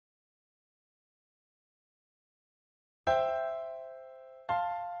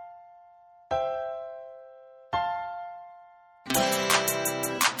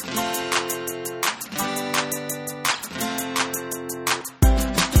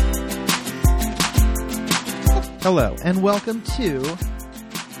Hello, and welcome to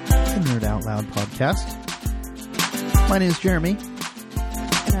the Nerd Out Loud podcast. My name is Jeremy.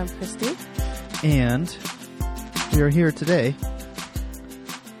 And I'm Christy. And we are here today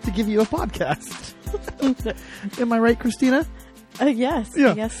to give you a podcast. Am I right, Christina? Yes.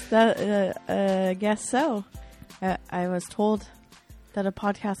 Yeah. I guess so. I was told that a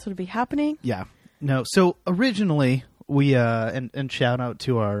podcast would be happening. Yeah. No, so originally we, and shout out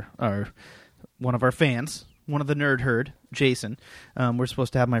to our one of our fans, one of the Nerd Herd, Jason. We're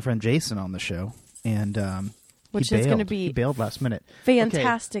supposed to have my friend Jason on the show, and Which is going to be he bailed last minute.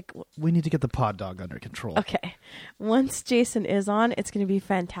 Fantastic. Okay, we need to get the pod dog under control. Okay. Once Jason is on, it's going to be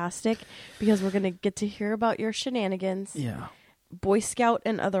fantastic because we're going to get to hear about your shenanigans. Yeah. Boy Scout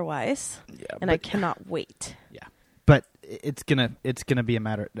and otherwise. Yeah. And I cannot wait. Yeah. But it's gonna be a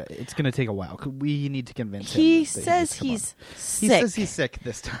matter. It's gonna take a while. We need to convince him. He says he's sick. He says he's sick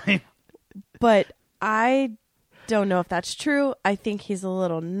this time. But I don't know if that's true. I think he's a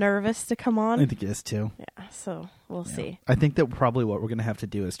little nervous to come on. I think he is too. Yeah, so we'll see. I think that probably what we're gonna have to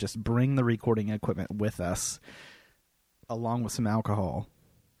do is just bring the recording equipment with us, along with some alcohol.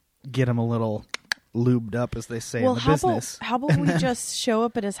 Get him a little lubed up, as they say in the business. How about we just show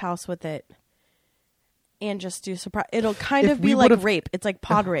up at his house with it? And just do surprise. It'll kind of be like rape. It's like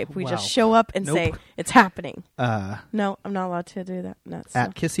pod rape. We just show up and say it's happening. No, I'm not allowed to do that.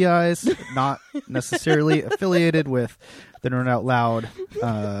 At Kissy Eyes, not necessarily affiliated with the Nerd Out Loud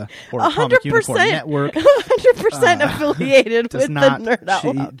or Comic Unicorn Network. 100% affiliated with the Nerd Out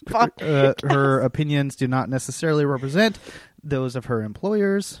Loud podcast. Her opinions do not necessarily represent those of her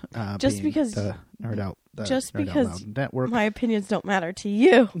employers. Just because the Nerd Out. Just Nerd because Out Loud Network. My opinions don't matter to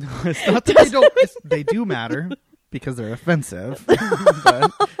you. It's not that they don't. They do matter because they're offensive.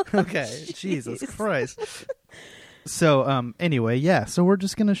 But, okay, Jesus Christ. So, anyway, yeah. So we're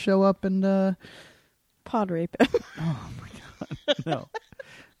just gonna show up and pod rape him. Oh my God, no.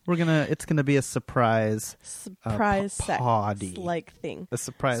 It's gonna be a surprise sex potty like thing. A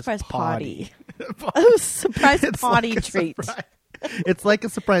surprise potty. Oh, surprise potty like treat. It's like a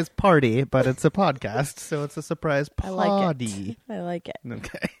surprise party, but it's a podcast, so it's a surprise potty. I like it.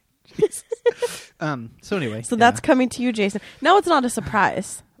 Okay. Jesus. So anyway. So that's coming to you, Jason. No, it's not a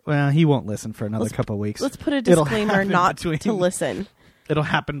surprise. Well, he won't listen for another couple of weeks. Let's put a disclaimer not to listen. It'll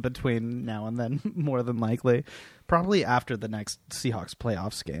happen between now and then, more than likely. Probably after the next Seahawks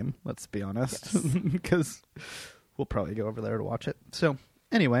playoffs game, let's be honest. Because we'll probably go over there to watch it. So,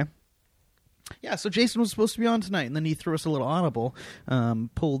 anyway. Yeah, so Jason was supposed to be on tonight, and then he threw us a little audible,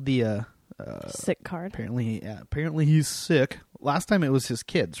 pulled the... sick card. Apparently he's sick. Last time it was his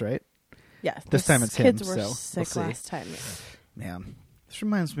kids, right? Yeah. This time it's kids him. Were so sick last time. Yeah. Man, this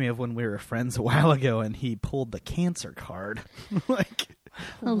reminds me of when we were friends a while ago, and he pulled the cancer card. Like,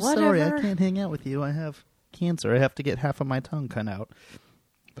 I'm sorry, I can't hang out with you. I have cancer. I have to get half of my tongue cut out.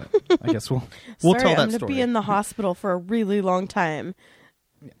 But I guess we'll tell that story. I'm going to be in the hospital for a really long time.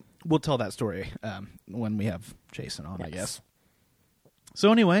 We'll tell that story when we have Jason on, I guess.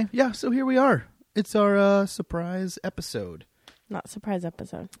 So anyway, yeah, so here we are. It's our surprise episode. Not surprise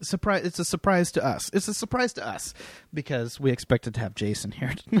episode. Surprise! It's a surprise to us. It's a surprise to us because we expected to have Jason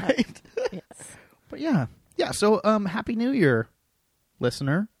here tonight. Yes. But yeah. So Happy New Year,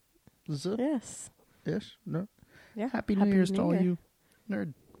 listener. Yes. Ish. No. Yeah. Happy New Year's to all you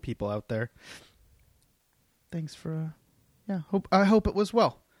nerd people out there. Thanks for. I hope it was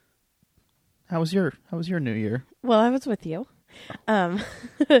well. How was your New Year? Well, I was with you. Where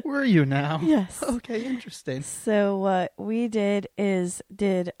are you now? Yes. Okay, interesting. So what we did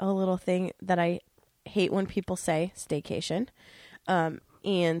did a little thing that I hate when people say, staycation.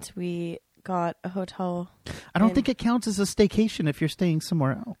 And we got a hotel. I don't think it counts as a staycation if you're staying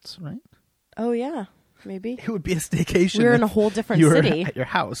somewhere else, right? Oh, yeah. Maybe. It would be a staycation. We were in a whole different city. At your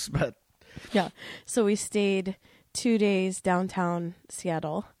house, but... Yeah. So we stayed 2 days downtown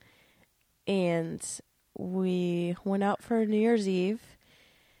Seattle. And we went out for New Year's Eve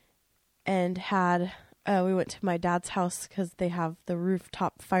and we went to my dad's house because they have the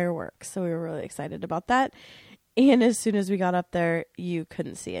rooftop fireworks. So we were really excited about that. And as soon as we got up there, you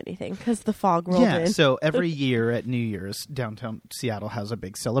couldn't see anything because the fog rolled in. Yeah, so every year at New Year's, downtown Seattle has a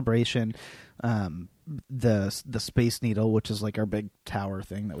big celebration. The Space Needle, which is like our big tower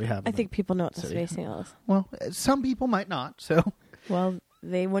thing that we have. I think people know what the Space Needle is. Well, some people might not, so... Well...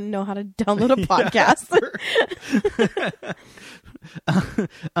 They wouldn't know how to download a podcast.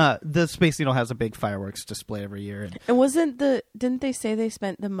 The Space Needle has a big fireworks display every year. And didn't they say they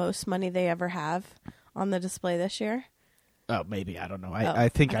spent the most money they ever have on the display this year? Oh, maybe. I don't know. I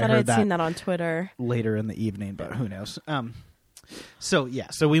think I heard I'd that. seen that on Twitter later in the evening, but who knows? So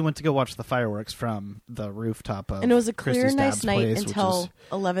we went to go watch the fireworks from the rooftop of And it was a clear, Christy's nice dad's night place, until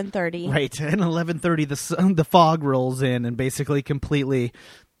 11:30. right. And 11:30, the fog rolls in and basically completely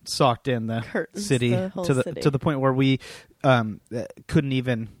socked in the Curtains city the whole to the city. to the point where we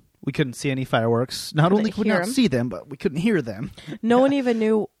couldn't see any fireworks. Not only could we hear not 'em. see them, but we couldn't hear them. No one even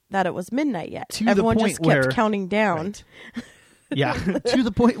knew that it was midnight yet. To the Everyone point just kept where- counting down. Right. Yeah, to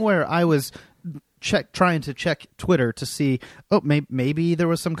the point where I was trying to check Twitter to see, maybe there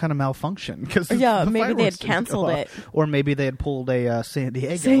was some kind of malfunction because Yeah, the maybe they had fireworks didn't go canceled off. it. Or maybe they had pulled a San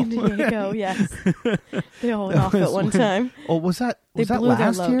Diego. San Diego, yes. They all went off at one time. Oh, was that They blew their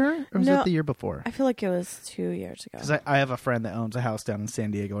last load. year or was No. that the year before? I feel like it was 2 years ago. Because I have a friend that owns a house down in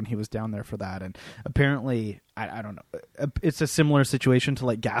San Diego, and he was down there for that. And apparently, I don't know, it's a similar situation to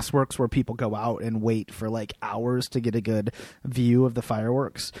like Gasworks, where people go out and wait for like hours to get a good view of the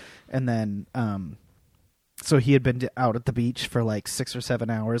fireworks, and then so he had been out at the beach for like 6 or 7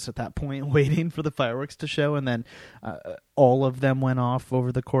 hours at that point, waiting for the fireworks to show, and then all of them went off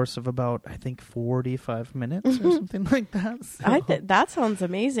over the course of about, I think, 45 minutes or something like that. So. That sounds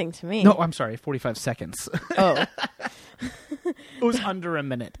amazing to me. No, I'm sorry, 45 seconds. Oh, It was under a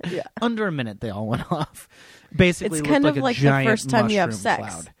minute. Yeah. Under a minute, they all went off. Basically, it's looked kind like of a like the giant first time you have mushroom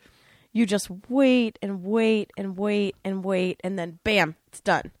sex. cloud. You just wait and wait and wait and wait, and then bam, it's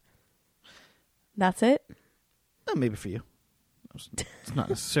done. That's it? Maybe for you. It's not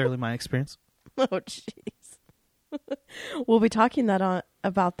necessarily my experience. Oh, jeez. We'll be talking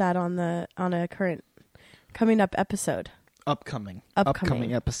about that on a current coming up episode. Upcoming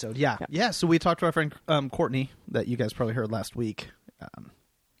Upcoming. episode. Yeah. Yep. Yeah. So we talked to our friend Courtney, that you guys probably heard last week.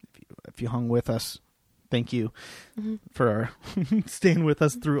 If you hung with us, thank you for staying with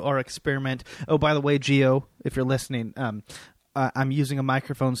us through our experiment. Oh, by the way, Gio, if you're listening, I'm using a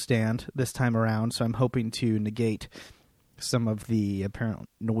microphone stand this time around, so I'm hoping to negate some of the apparent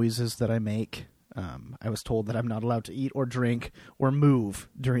noises that I make. I was told that I'm not allowed to eat or drink or move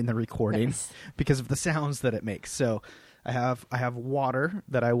during the recording Nice. because of the sounds that it makes. So I have water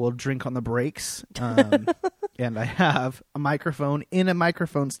that I will drink on the breaks, and I have a microphone in a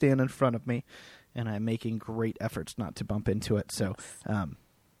microphone stand in front of me, and I'm making great efforts not to bump into it. So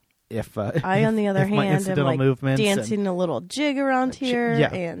if I, on the other if my hand, am incidental like movements and- dancing a little jig around here,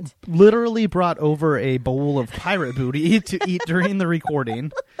 yeah. and literally brought over a bowl of pirate booty to eat during the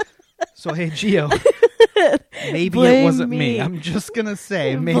recording. So hey, Gio, maybe Blame it wasn't me. me. I'm just gonna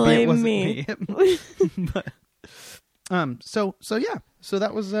say maybe it Blame wasn't me. me. But, so yeah. So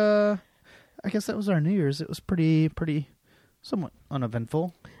that was I guess that was our New Year's. It was pretty somewhat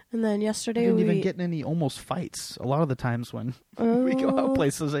uneventful. and then We yesterday didn't we even get in any almost fights. A lot of the times when we go out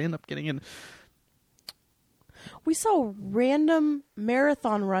places, I end up getting in. we saw a random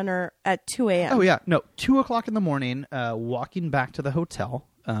marathon runner at 2 a.m. Oh yeah, no, 2:00 in the morning. Walking back to the hotel,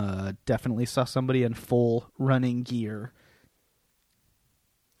 definitely saw somebody in full running gear,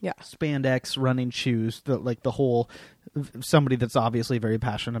 Yeah. spandex running shoes. The whole somebody that's obviously very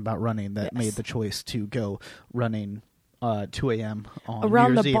passionate about running that Yes. made the choice to go running 2 a.m. on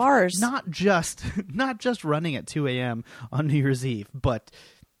Around New Year's the Eve. bars. Not just running at 2 a.m. on New Year's Eve, but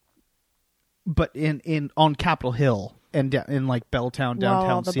in on Capitol Hill and in like Belltown, downtown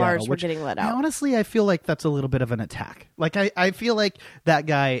While the Seattle, bars were getting let out. Honestly, I feel like that's a little bit of an attack. Like I feel like that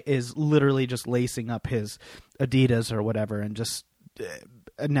guy is literally just lacing up his Adidas or whatever and just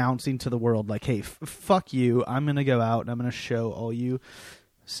announcing to the world like, "Hey, fuck you! I'm gonna go out and I'm gonna show all you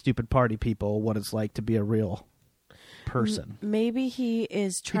stupid party people what it's like to be a real person." Maybe he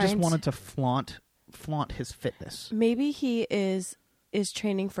is He trying just wanted to flaunt his fitness. maybe he is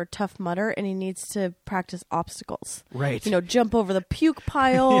training for Tough Mudder, and he needs to practice obstacles. Right. You know, jump over the puke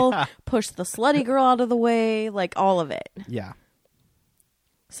pile, Yeah. push the slutty girl out of the way, like all of it. Yeah.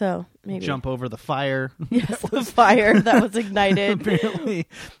 So maybe Jump over the fire. Yes, the fire that was ignited. Apparently,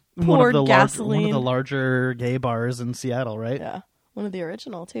 Poured one of gasoline. the larger gay bars in Seattle, right? Yeah, one of the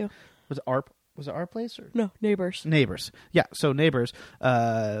original too. Was it our place or No, Neighbors. Neighbors? Yeah, so Neighbors.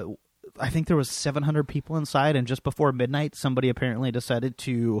 I think there was 700 people inside, and just before midnight, somebody apparently decided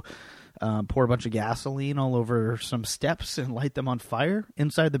to pour a bunch of gasoline all over some steps and light them on fire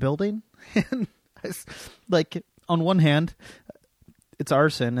inside the building. And like, on one hand, it's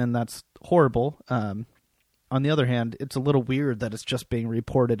arson, and that's horrible. On the other hand, it's a little weird that it's just being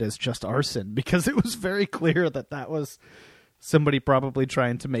reported as just arson, because it was very clear that was somebody probably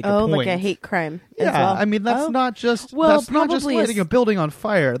trying to make a point. Like a hate crime. as Yeah, well. I mean that's Oh. not just Well, that's not just probably lighting is- a building on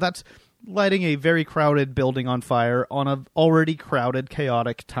fire. That's lighting a very crowded building on fire on a already crowded,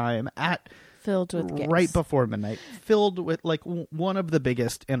 chaotic time at Filled with gays. right before midnight, filled with like one of the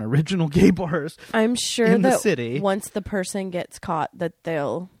biggest and original gay bars. I'm sure in the that city. once the person gets caught, that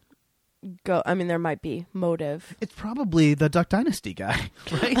they'll go. I mean, there might be motive, It's probably the Duck Dynasty guy,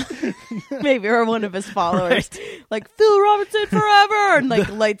 right? maybe, or one of his followers, like Phil Robertson forever, and like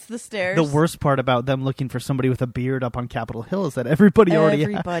lights the stairs. The worst part about them looking for somebody with a beard up on Capitol Hill is that everybody already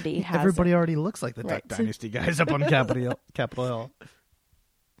has it. already looks like the Duck Dynasty guys up on Capitol Hill.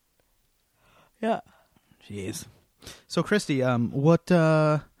 Yeah. Jeez. So, Christy, what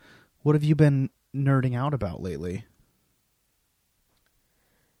have you been nerding out about lately?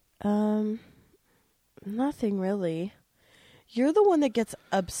 Nothing really. You're the one that gets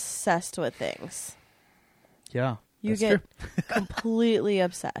obsessed with things. Yeah, You get completely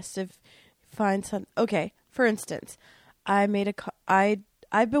obsessed. If you find some, okay. For instance, I've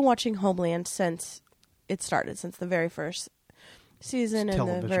been watching Homeland since it started, since the very first season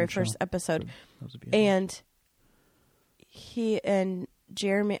and the very first episode. And he and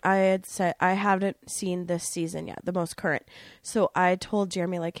Jeremy, I had said I haven't seen this season yet, the most current. So I told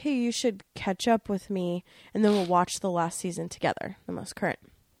Jeremy, like, hey, you should catch up with me, and then we'll watch the last season together, the most current.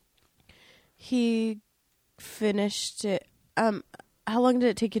 He finished it. How long did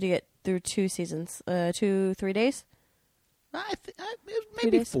it take you to get through 2 seasons? 2-3 days?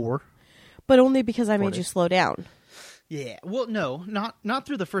 Maybe 4. But only because I 4 made days. you slow down. Yeah. Well, no, not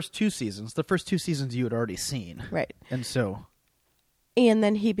through the first 2 seasons. The first 2 seasons you had already seen. Right. And so... And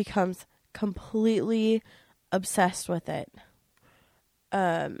then he becomes completely obsessed with it.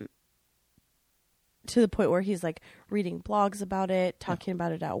 To the point where he's like reading blogs about it, talking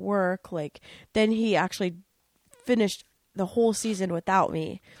about it at work. Like, then he actually finished the whole season without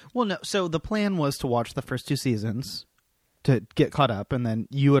me. Well, no. So the plan was to watch the first 2 seasons to get caught up, and then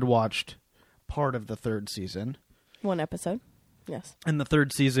you had watched part of the 3rd season. 1 episode. Yes. And the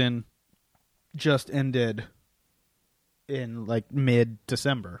 3rd season just ended in like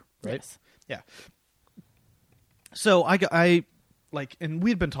mid-December, right? Yes. Yeah. So I like, and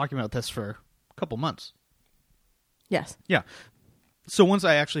we'd been talking about this for a couple months. Yes. Yeah. So once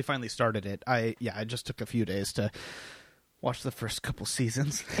I actually finally started it, I just took a few days to watch the first couple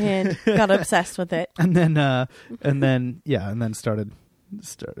seasons And got obsessed with it. and then started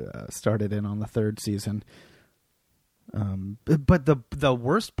in on the 3rd season. But the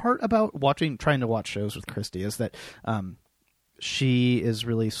worst part about trying to watch shows with Christy is that she is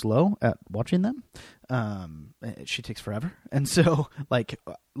really slow at watching them. She takes forever, and so like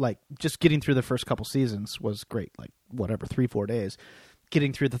just getting through the first couple seasons was great. Like whatever 3-4 days.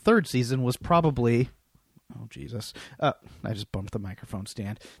 Getting through the 3rd season was probably, oh Jesus! I just bumped the microphone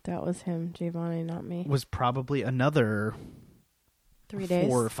stand. That was him, Giovanni, not me. Was probably another 3 days.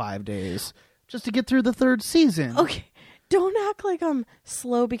 4 or 5 days just to get through the 3rd season. Okay. Don't act like I'm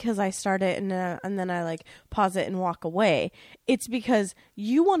slow because I start it and then I like pause it and walk away. It's because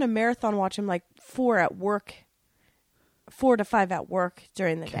you want to marathon watch them like 4 to 5 at work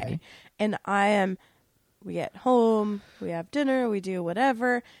during the day. And we get home, we have dinner, we do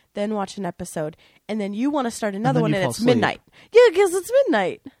whatever, then watch an episode. And then you want to start another one and it's midnight. Yeah, because it's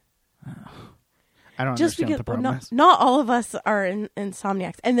midnight. I don't Just understand because what the problem is. not all of us are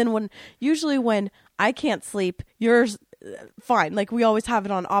insomniacs. And then usually when I can't sleep, yours fine. Like we always have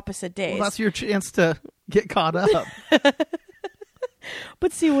it on opposite days. Well, that's your chance to get caught up.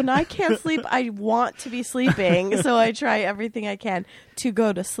 But see, when I can't sleep, I want to be sleeping, so I try everything I can to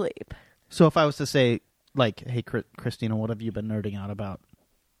go to sleep. So if I was to say, like, hey, Christina, what have you been nerding out about?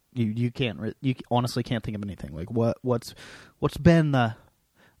 You honestly can't think of anything. Like what's been the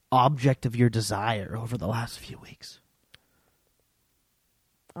object of your desire over the last few weeks?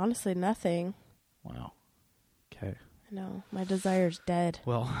 Honestly, nothing. Wow. Okay. No, my desire's dead.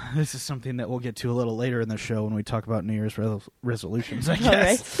 Well, this is something that we'll get to a little later in the show when we talk about New Year's resolutions, I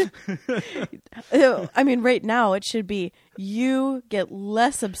guess. Right. I mean, right now it should be you get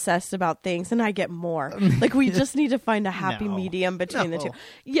less obsessed about things and I get more. Like we just need to find a happy medium between the two.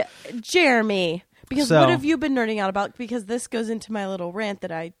 Yeah, Jeremy. Because what have you been nerding out about? Because this goes into my little rant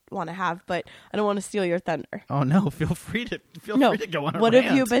that I want to have, but I don't want to steal your thunder. Oh no! Feel free to go on a rant. What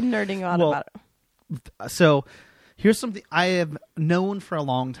have you been nerding out about? So, here's something I have known for a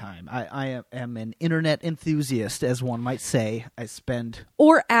long time. I am an internet enthusiast, as one might say. I spend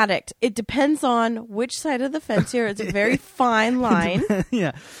or addict. It depends on which side of the fence here. It's a very fine line.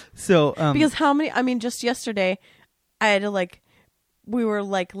 Yeah. So because how many? I mean, just yesterday, I had to we were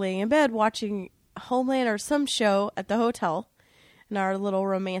laying in bed watching Homeland or some show at the hotel in our little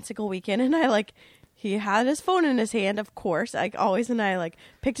romantical weekend, and he had his phone in his hand, of course, like always, and I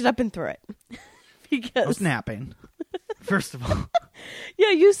picked it up and threw it because I was napping. First of all,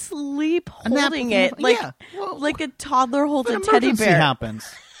 Yeah, you sleep A nap holding before- it like yeah. Well, like a toddler holds If a an teddy emergency bear. happens.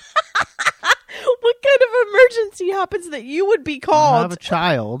 What kind of emergency happens that you would be I called? have a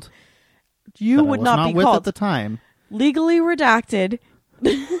child. You that I would was not be with called. at the time. Legally redacted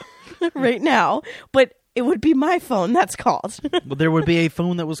right now, but it would be my phone that's called. Well, there would be a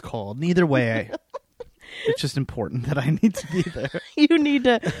phone that was called. Neither way, it's just important that I need to be there. You need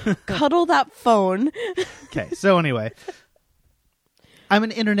to cuddle that phone. Okay, so anyway, I'm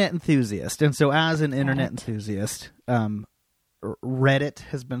an internet enthusiast, and so as an internet enthusiast, Reddit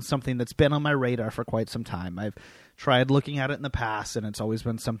has been something that's been on my radar for quite some time. I've tried looking at it in the past, and it's always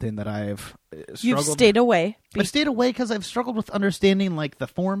been something that I've struggled. You've stayed away. I've stayed away because I've struggled with understanding like the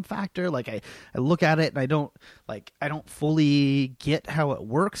form factor. Like I look at it and I don't fully get how it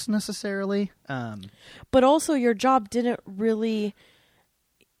works necessarily. But also your job he didn't really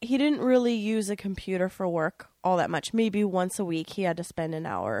use a computer for work all that much. Maybe once a week he had to spend an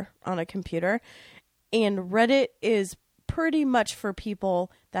hour on a computer. And Reddit is pretty much for people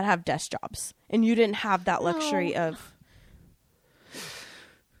that have desk jobs. And you didn't have that luxury of...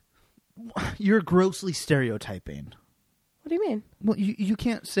 You're grossly stereotyping. What do you mean? Well, you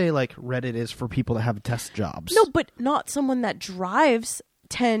can't say like Reddit is for people that have desk jobs. No, but not someone that drives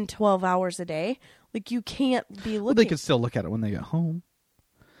 10, 12 hours a day. Like you can't be looking... Well, they can still look at it when they get home.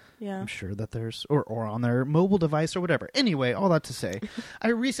 Yeah. I'm sure that there's, or on their mobile device or whatever. Anyway, all that to say, I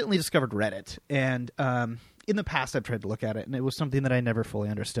recently discovered Reddit, and in the past I've tried to look at it, and it was something that I never fully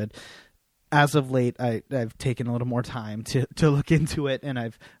understood. As of late, I've taken a little more time to look into it, and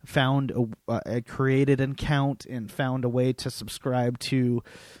I've found I created an account and found a way to subscribe to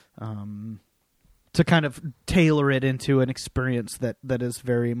kind of tailor it into an experience that is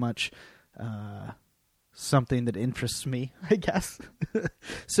very much something that interests me, I guess.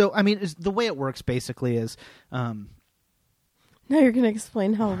 So, I mean, the way it works basically is... Now you're going to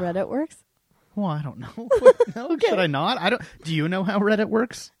explain how Reddit works? Well, I don't know. No, Okay. Should I not? Do you know how Reddit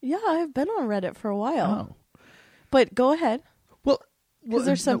works? Yeah, I've been on Reddit for a while. Oh. But go ahead. Well,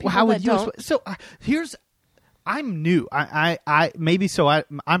 there's some people how would that you don't. So I'm new. I'm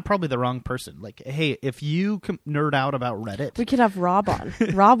probably the wrong person. Like, hey, if you nerd out about Reddit, We could have Rob on.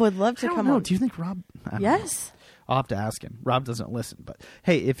 Rob would love to I don't come know. on. Do you think Rob? I don't know. Yes. I'll have to ask him. Rob doesn't listen, but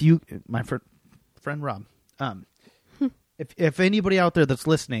hey, my friend Rob, if anybody out there that's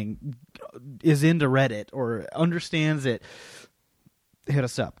listening is into Reddit or understands it, hit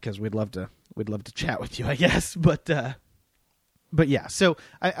us up because we'd love to chat with you, I guess. But yeah, so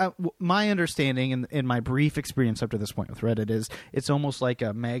my understanding in my brief experience up to this point with Reddit is it's almost like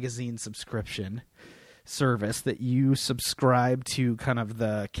a magazine subscription service that you subscribe to kind of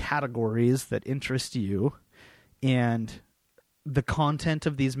the categories that interest you and the content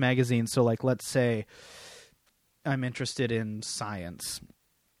of these magazines. So like, let's say I'm interested in science.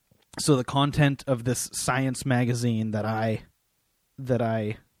 So the content of this science magazine that I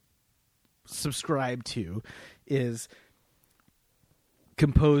subscribe to is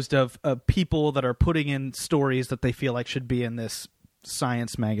composed of people that are putting in stories that they feel like should be in this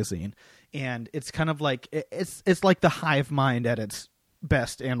science magazine. And it's kind of like it's like the hive mind at its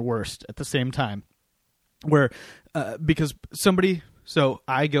best and worst at the same time, where because so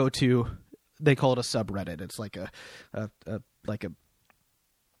I go to, they call it a subreddit. It's like a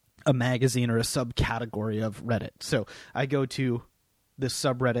magazine or a subcategory of Reddit. So I go to this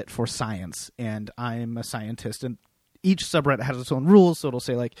subreddit for science, and I'm a scientist, and each subreddit has its own rules. So it'll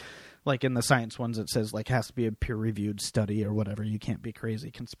say like in the science ones, it says like has to be a peer-reviewed study or whatever. You can't be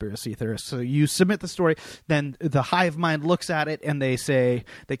crazy conspiracy theorist. So you submit the story, then the hive mind looks at it and they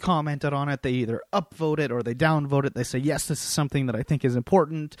commented on it. They either upvote it or they downvote it. They say, yes, this is something that I think is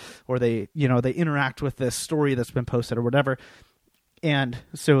important, or they interact with this story that's been posted or whatever. And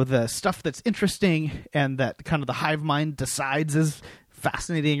so the stuff that's interesting and that kind of the hive mind decides is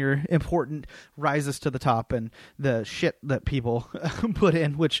fascinating or important rises to the top, and the shit that people put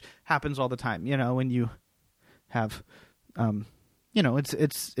in, which happens all the time, when you have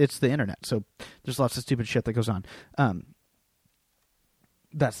it's the internet, so there's lots of stupid shit that goes on,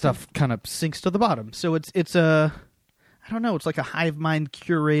 that stuff kind of sinks to the bottom. So it's I don't know, it's like a hive mind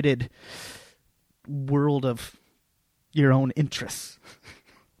curated world of your own interests.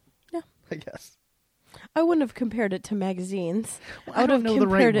 Yeah, I guess I wouldn't have compared it to magazines. Well, I would have don't know the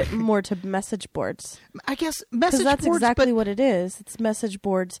compared right it way. more to message boards. I guess message Because that's boards, exactly but what it is. It's message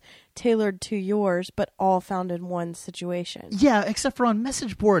boards tailored to yours, but all found in one situation. yeah, except for on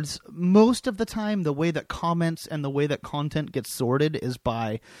message boards, most of the time the way that comments and the way that content gets sorted is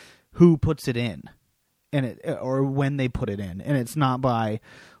by who puts it in, or when they put it in, and it's not by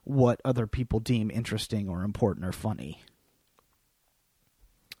what other people deem interesting or important or funny.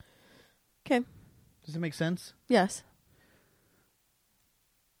 Okay. Does it make sense? Yes.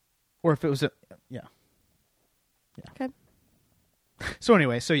 Or if it was yeah. Okay. So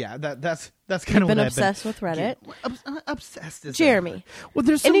anyway, so yeah, that's kind of Been what obsessed with Reddit. Obsessed is Jeremy. Well,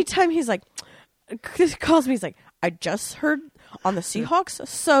 there's some, Anytime he's like, calls me, he's like, I just heard on the Seahawks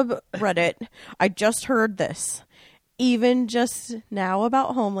subreddit, I just heard this. Even just now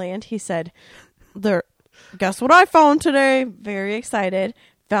about Homeland, he said, guess what I found today? Very excited.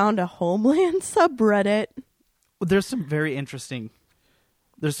 Found a Homeland subreddit. there's some very interesting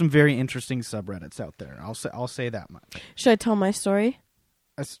subreddits out there. I'll say that much. Should I tell my story?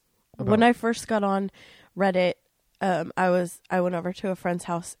 When I first got on Reddit, I went over to a friend's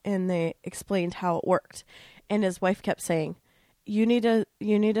house and they explained how it worked, and his wife kept saying, "You need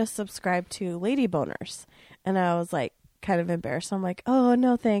to subscribe to Lady Boners," and I was like, kind of embarrassed. I'm like, "Oh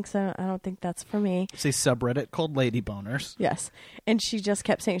no, thanks. I don't think that's for me." It's a subreddit called Lady Boners. Yes, and she just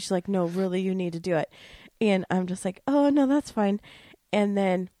kept saying, she's like, "No, really, you need to do it," and I'm just like, "Oh no, that's fine," and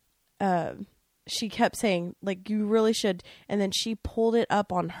then she kept saying, like, "You really should," and then she pulled it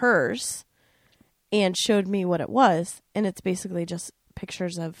up on hers and showed me what it was, and it's basically just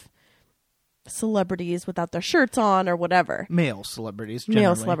pictures of celebrities without their shirts on or whatever. Male celebrities, generally.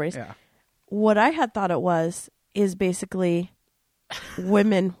 Male celebrities. Yeah. What I had thought it was is basically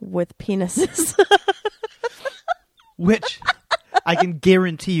women with penises. Which I can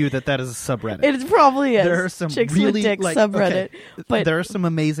guarantee you that is a subreddit. It probably is. There are some Chicks really with dicks like, subreddit. okay, But there are some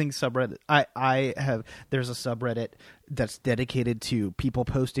amazing subreddit. There's a subreddit that's dedicated to people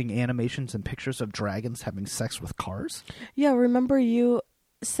posting animations and pictures of dragons having sex with cars. yeah, remember you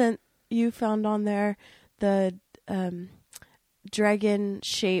found on there the dragon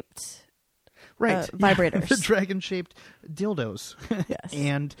shaped vibrators. The dragon shaped dildos. Yes.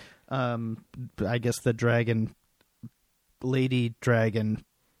 And I guess the lady dragon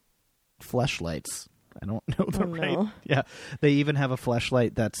fleshlights. I don't know the right. No. Yeah, they even have a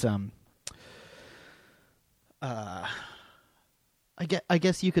fleshlight that's I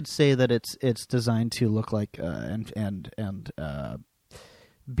guess you could say that it's designed to look like and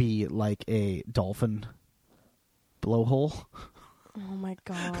be like a dolphin blowhole. Oh my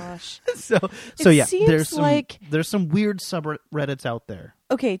gosh. so It yeah, seems there's some weird subreddits out there.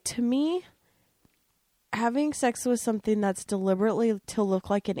 Okay, to me, having sex with something that's deliberately to look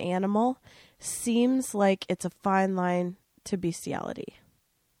like an animal seems like it's a fine line to bestiality.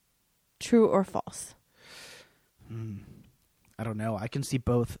 True or false? I don't know. I can see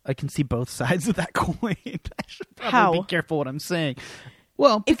both sides of that coin. I should probably How? be careful what I'm saying.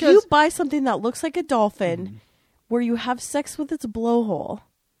 Well, If you buy something that looks like a dolphin where you have sex with its blowhole,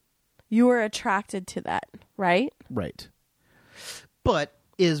 you are attracted to that, right? right. But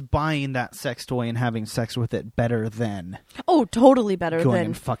is buying that sex toy and having sex with it better than Oh, totally better going than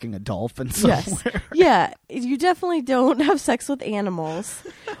and fucking a dolphin somewhere? yes. Yeah, you definitely don't have sex with animals,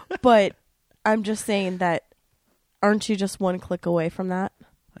 but I'm just saying that aren't you just one click away from that?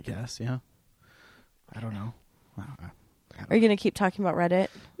 I guess, yeah. I don't know. Are you going to keep talking about Reddit?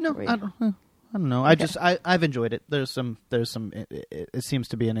 No, Or- I don't know. Okay. I've enjoyed it. There's some. It seems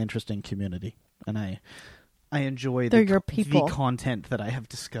to be an interesting community, and I enjoy They're your people. the content that I have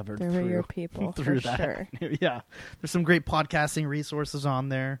discovered. They're through, your people, through for that. sure. Yeah, there's some great podcasting resources on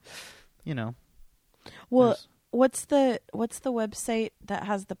there. You know. Well, There's- what's the website that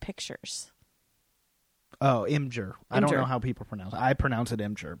has the pictures? Oh, Imgur. I don't Imgur. know how people pronounce it. I pronounce it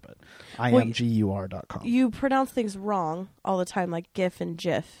Imgur, but Well, imgur.com. You pronounce things wrong all the time, like GIF and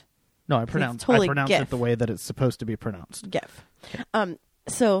GIF. No, I pronounce totally it GIF. the way that it's supposed to be pronounced. GIF.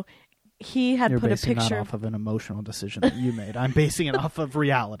 So he had You're put a basing picture. that off of an emotional decision that you made. I'm basing it off of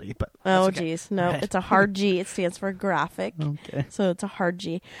reality, but Oh, that's okay. geez. No, Right. it's a hard G. It stands for graphic. Okay. So it's a hard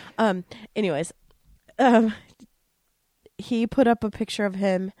G. Anyways, he put up a picture of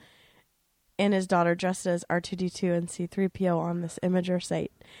him and his daughter dressed as R2-D2 and C-3PO on this Imager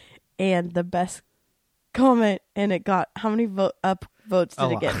site. And the best comment, and it got, how many votes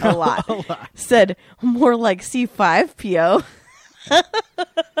did it get? A lot. A lot. Said, more like C5PO.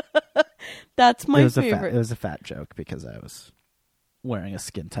 That's my favorite. It was a fat joke because I was wearing a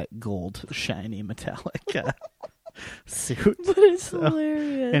skin tight gold shiny metallic suit. But it's So,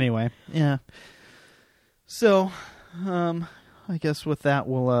 hilarious. Anyway, yeah. So, I guess with that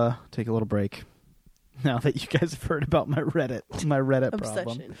we'll take a little break. Now that you guys have heard about my Reddit problem,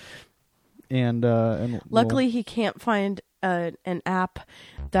 Obsession. and Luckily, he can't find an app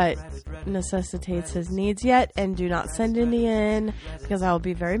that necessitates his needs yet, and do not send any in because I will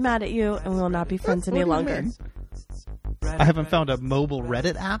be very mad at you and we will not be friends any longer. I haven't found a mobile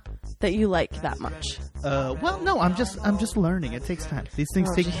Reddit app. that you like that much. Well, no, I'm just learning. It takes time. These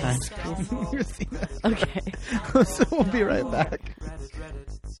things take time. Okay. So we'll be right back.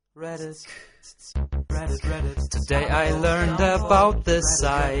 Reddit. Today I learned about this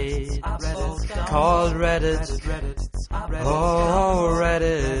site called Reddit. Oh,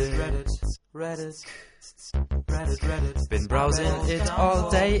 Reddit. Reddit. Been browsing it all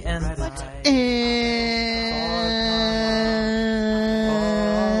day and night.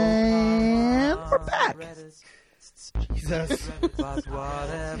 And we're back. Jesus.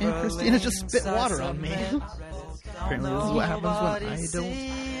 And Christina just spit water on me. Apparently this is what happens when I don't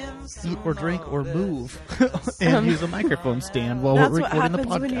eat or drink or move and use a microphone stand while That's we're what recording the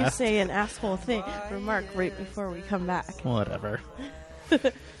happens podcast. when you say an asshole thing remark right before we come back. Whatever.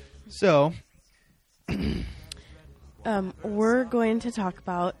 So, We're going to talk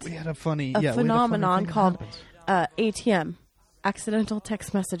about we had a funny a phenomenon called happens. ATM, accidental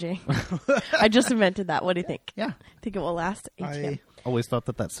text messaging. I just invented that. What do you think? Yeah. Think it will last? ATM. I always thought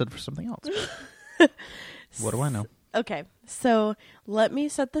that stood for something else. What do I know? Okay, so let me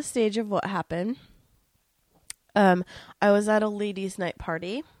set the stage of what happened. I was at a ladies' night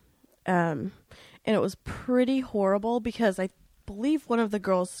party, and it was pretty horrible because I believe one of the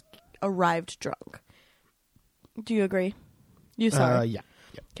girls arrived drunk. Do you agree? You saw her? Yeah.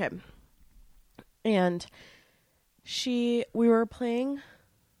 Okay. And we were playing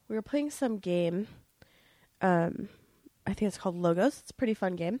some game. I think it's called Logos. It's a pretty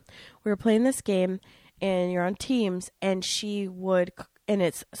fun game. We were playing this game, and you're on teams, and and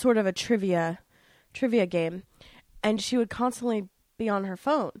it's sort of a trivia game, and she would constantly be on her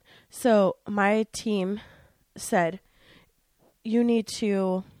phone. So my team said, you need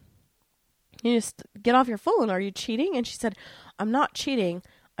to get off your phone. Are you cheating? And she said, I'm not cheating.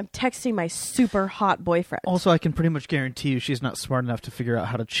 I'm texting my super hot boyfriend. Also, I can pretty much guarantee you she's not smart enough to figure out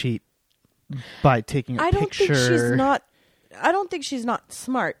how to cheat by taking a picture. I don't think she's not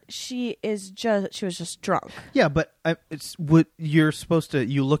smart. She was just drunk. Yeah, but it's what you're supposed to.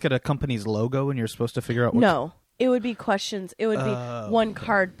 You look at a company's logo and you're supposed to figure out. No, it would be questions. It would be one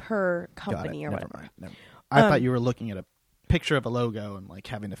card per Got company it. or Never whatever. mind. Never mind. I thought you were looking at a picture of a logo and like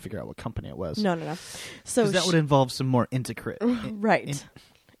having to figure out what company it was. No. So that would involve some more intricate. right.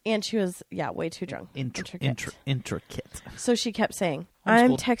 And she was way too drunk. Intricate. So she kept saying, Homeschooled.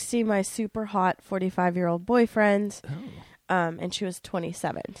 I'm texting my super hot 45-year-old boyfriend. Oh. And she was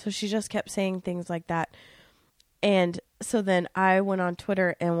 27. So she just kept saying things like that. And so then I went on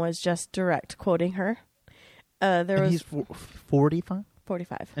Twitter and was just direct quoting her. He's 45?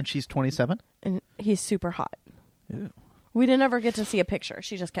 45. And she's 27? And he's super hot. Ew. We didn't ever get to see a picture.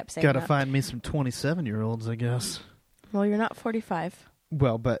 She just kept saying Gotta that. find me some 27-year-olds, I guess. Well, you're not 45.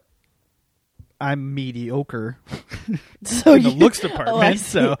 Well, but I'm mediocre So in the looks department. I see.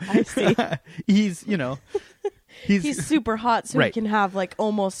 So I see. he's, He's super hot, so Right. he can have like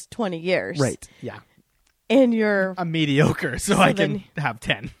almost 20 years. right. Yeah. And you're I'm mediocre, so I can have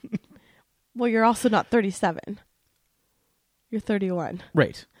 10. well, you're also not 37. You're 31.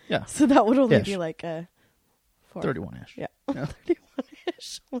 Right. Yeah. So that would only Ish. be like a 31-ish. Yeah. Yeah.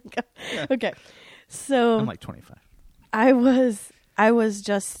 31-ish. Oh my god. Okay. So I'm like 25. I was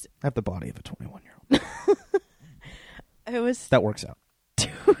just I have the body of a 21-year-old. I was That works out.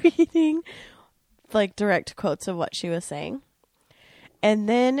 tweeting like direct quotes of what she was saying. And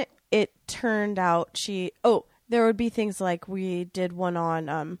then it turned out there would be things like we did one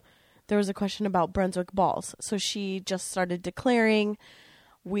on there was a question about Brunswick balls. So she just started declaring,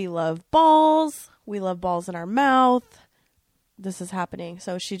 we love balls in our mouth. This is happening.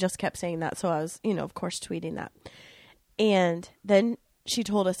 So she just kept saying that. So I was, of course, tweeting that. And then she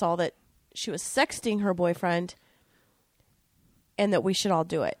told us all that she was sexting her boyfriend and that we should all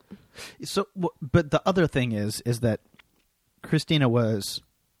do it. So, but the other thing is that Christina was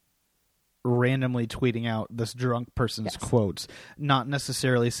randomly tweeting out this drunk person's quotes, not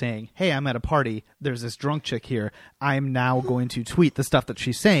necessarily saying, hey, I'm at a party, there's this drunk chick here, I'm now going to tweet the stuff that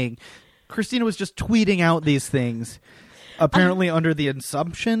she's saying. Christina was just tweeting out these things, apparently under the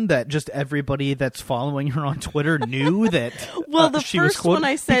assumption that just everybody that's following her on Twitter knew that Well, the she was first one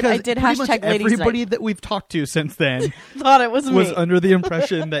I said, because I did pretty much hashtag ladies everybody night. that we've talked to since then Thought it was me. was under the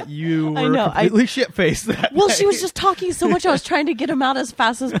impression that you I were know, completely shit-faced that Well, day. she was just talking so much. I was trying to get him out as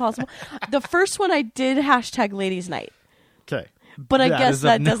fast as possible. The first one I did hashtag ladies night. Okay. But I guess is a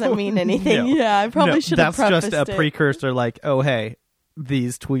that doesn't mean anything. no. Yeah, I probably No, should have That's prefaced just a it. precursor like, oh, hey,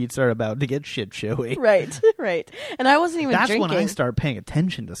 these tweets are about to get shit showy. Right. And I wasn't even That's drinking. when I start paying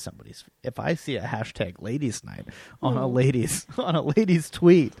attention to somebody's. If I see a hashtag ladies night on a ladies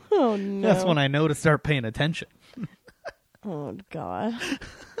tweet, Oh, no. that's when I know to start paying attention. Oh, God.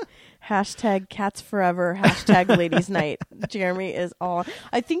 Hashtag cats forever. Hashtag ladies night. Jeremy is all.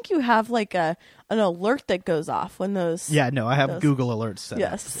 I think you have like an alert that goes off when those. Yeah, no, I have those- Google alerts set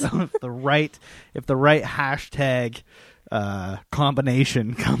Yes. up. So if the right hashtag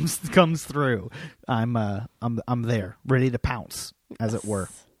combination comes through, I'm there, ready to pounce, as it were,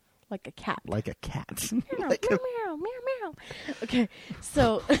 Like a cat. like a cat. Meow, Like meow, a- meow, meow, meow. Okay,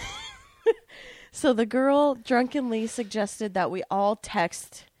 so so the girl drunkenly suggested that we all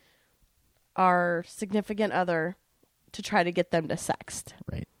text our significant other to try to get them to sext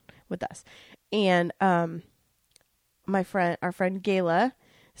right. with us. And our friend Gayla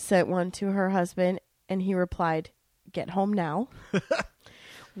sent one to her husband, and he replied, "Get home now."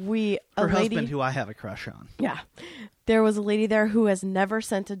 Her husband, who I have a crush on. Yeah. There was a lady there who has never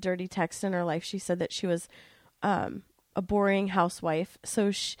sent a dirty text in her life. She said that she was a boring housewife.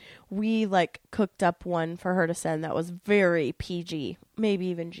 So we like cooked up one for her to send that was very PG, maybe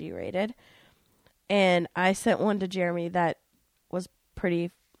even G rated. And I sent one to Jeremy that was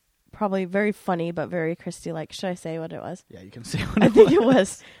probably very funny, but very Christy-like. Should I say what it was? Yeah, you can see what I think it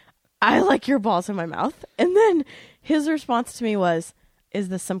was, "I like your balls in my mouth." And then his response to me was, "Is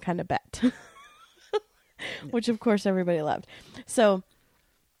this some kind of bet?" Which of course everybody loved. So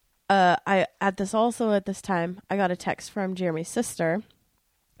at this time I got a text from Jeremy's sister,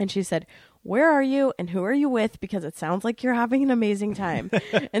 and she said, "Where are you and who are you with? Because it sounds like you're having an amazing time."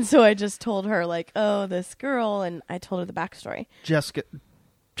 And so I just told her like, "Oh, this girl," and I told her the backstory. Jessica,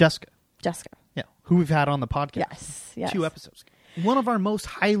 Jessica. yeah, who we've had on the podcast. Yes. 2 episodes. One of our most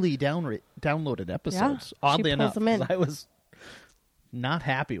highly downloaded episodes. Yeah, Oddly she enough, pulls them in. 'cause I was not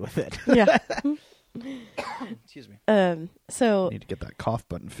happy with it. Yeah. Excuse me. So I need to get that cough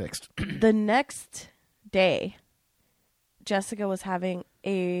button fixed. the next day, Jessica was having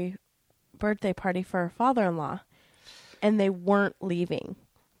a birthday party for her father-in-law, and they weren't leaving.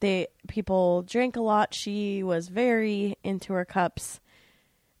 People drank a lot. She was very into her cups.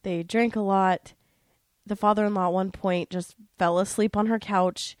 They drank a lot. The father-in-law at one point just fell asleep on her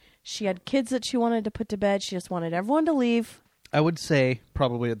couch. She had kids that she wanted to put to bed. She just wanted everyone to leave. I would say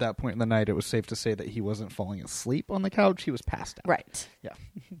probably at that point in the night, it was safe to say that he wasn't falling asleep on the couch. He was passed out. Right. Yeah.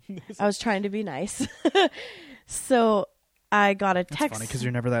 I was trying to be nice. So I got a That's text. funny because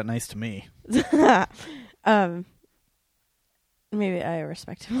you're never that nice to me. Maybe I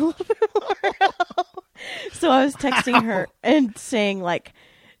respect him a little bit more. So I was texting her and saying like,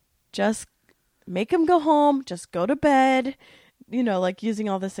 just make him go home, just go to bed, like using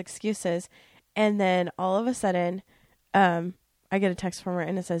all this excuses. And then all of a sudden, I get a text from her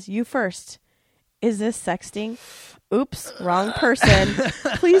and it says, "You first. Is this sexting? Oops, wrong person.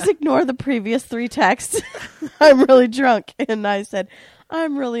 Please ignore the previous 3 texts. I'm really drunk." And I said,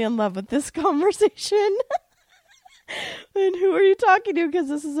 "I'm really in love with this conversation." And who are you talking to? Because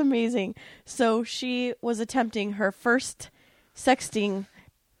this is amazing. So she was attempting her first sexting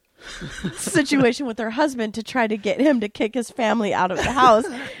situation with her husband to try to get him to kick his family out of the house.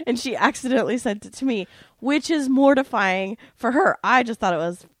 And she accidentally sent it to me, which is mortifying for her. I just thought it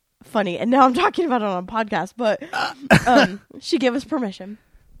was funny. And now I'm talking about it on a podcast, but she gave us permission.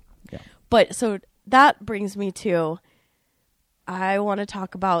 Yeah. But so that brings me to, I want to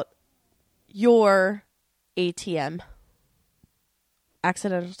talk about your ATM,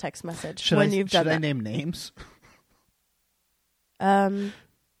 accidental text message, Should when you've done I that. name names?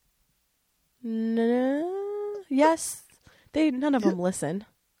 Yes, none of them listen.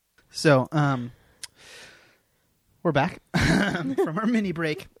 So, we're back from our mini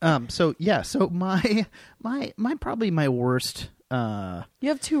break. So my probably my worst. You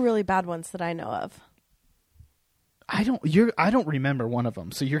have 2 really bad ones that I know of. I don't remember one of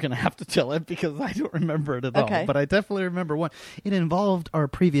them, so you're gonna have to tell it because I don't remember it at all. Okay. But I definitely remember one. It involved our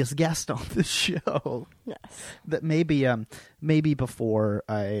previous guest on the show. Yes. That maybe before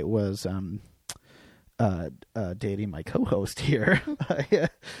I was dating my co-host here, I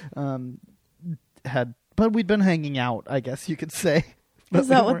but we'd been hanging out, I guess you could say. Is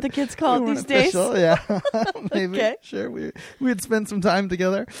that what the kids call it these days? Yeah, maybe. Okay. Sure, we had spent some time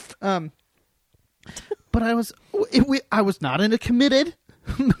together. But I was not in a committed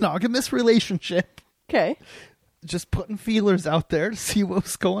monogamous relationship. Okay. Just putting feelers out there to see what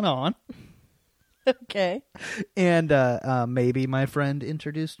was going on. Okay. And maybe my friend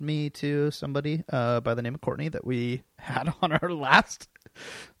introduced me to somebody by the name of Courtney that we had on our last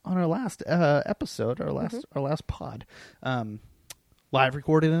episode, our last pod. Live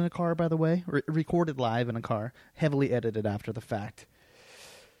recorded in a car, by the way. Recorded live in a car, heavily edited after the fact.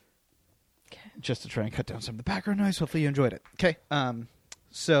 Just to try and cut down some of the background noise. Hopefully you enjoyed it. Okay.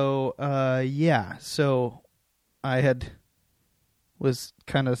 So I had was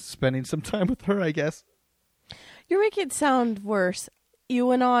kind of spending some time with her, I guess. You're making it sound worse. You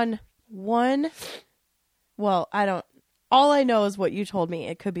went on one. Well, I don't. All I know is what you told me.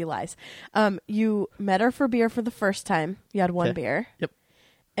 It could be lies. You met her for beer for the first time. You had one Okay. beer. Yep.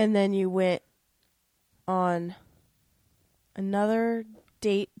 And then you went on another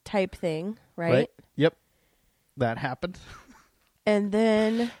date type thing, right? Yep. That happened. And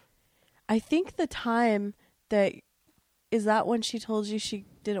then I think the time that is that when she told you she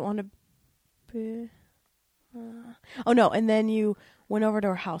didn't want to be. Oh no! And then you went over to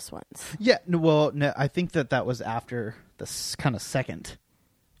her house once. Yeah. No, I think that was after the kind of second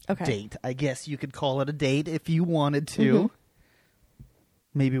Okay. date. I guess you could call it a date if you wanted to. Mhm.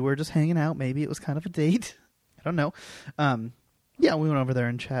 Maybe we're just hanging out. Maybe it was kind of a date. I don't know. Yeah, we went over there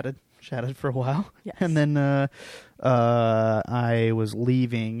and chatted for a while. Yes. And then I was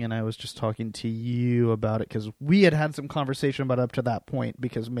leaving, and I was just talking to you about it because we had some conversation about it up to that point,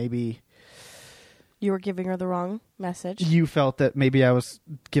 because maybe You were giving her the wrong message. you felt that maybe I was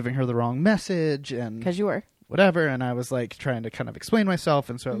giving her the wrong message and Because you were. whatever, and I was like trying to kind of explain myself,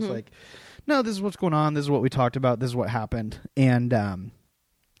 and so I was like, no, this is what's going on, this is what we talked about, this is what happened. And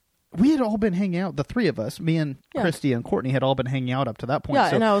we had all been hanging out, the three of us, me and Yeah. Christy and Courtney had all been hanging out up to that point. Yeah,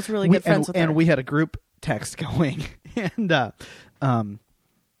 so and I was really good friends with her. and we had a group text going.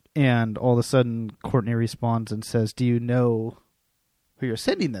 And all of a sudden Courtney responds and says, do you know who you're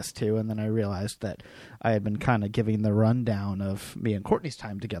sending this to? And then I realized that I had been kind of giving the rundown of me and Courtney's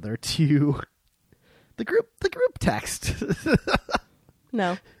time together to the group text.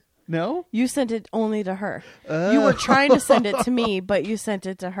 No. No? You sent it only to her. You were trying to send it to me, but you sent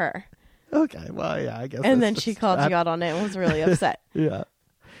it to her. Okay, well, yeah, I guess. And that's then she just called that. you out on it and was really upset. Yeah.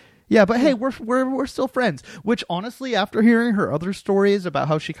 Yeah, but hey, we're still friends. Which honestly, after hearing her other stories about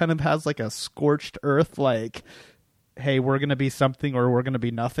how she kind of has like a scorched earth, like, hey, we're gonna be something or we're gonna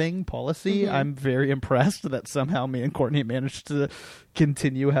be nothing policy, I'm very impressed that somehow me and Courtney managed to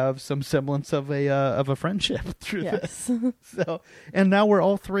continue have some semblance of a friendship through Yes. this. So, and now we're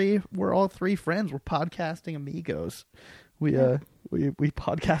all three friends. We're podcasting amigos. We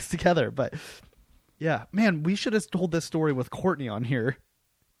podcast together, but yeah, man, we should have told this story with Courtney on here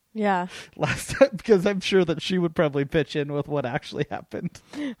Yeah. last time, because I'm sure that she would probably pitch in with what actually happened.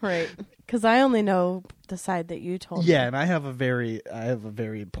 Right. Because I only know the side that you told me. Yeah, and I have a very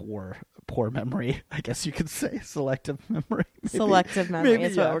poor memory, I guess you could say. Selective memory. Maybe. Selective memory Maybe,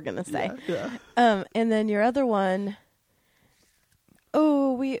 is yeah. what we're going to say. Yeah. And then your other one,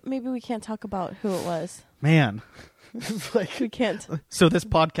 maybe we can't talk about who it was. Man. It's like, We can't. so this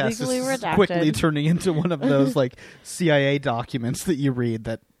podcast Legally is redacted. quickly turning into one of those like CIA documents that you read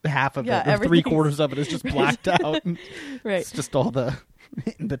that half of Yeah, it, or everything's- 3/4 of it is just blacked out. And Right. It's just all the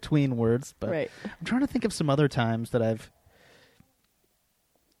in between words. But Right. I'm trying to think of some other times that I've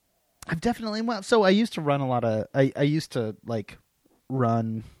definitely, well, so I used to run a lot of, I used to like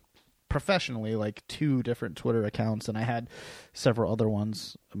run professionally like 2 different Twitter accounts, and I had several other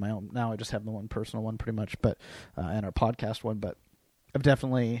ones of my own. Now I just have the one personal one pretty much, but and our podcast one, but I've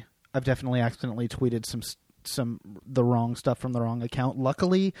definitely accidentally tweeted some the wrong stuff from the wrong account.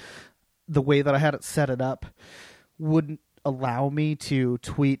 Luckily, the way that I had it set it up wouldn't allow me to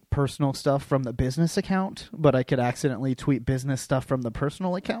tweet personal stuff from the business account, but I could accidentally tweet business stuff from the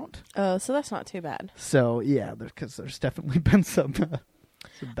personal account. So that's not too bad. So yeah, because there's definitely been some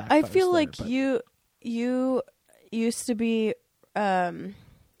I feel backfires like there, but- you used to be, I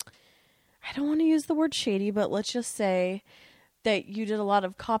don't want to use the word shady, but let's just say that you did a lot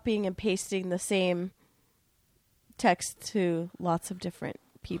of copying and pasting the same text to lots of different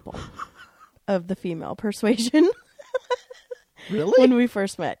people of the female persuasion. Really? When we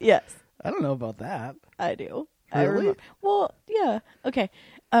first met. Yes, I don't know about that. I do. I Really? remember. Well, yeah. Okay.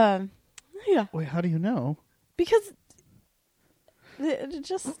 Yeah. Wait, how do you know? Because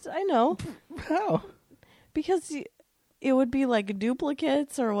I know. How? Because it would be like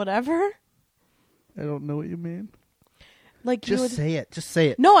duplicates or whatever. I don't know what you mean. Like you would. Just say it. Just say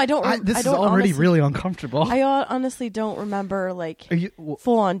it. No, I don't. This I is don't already honestly, really uncomfortable. I honestly don't remember like Are you, well,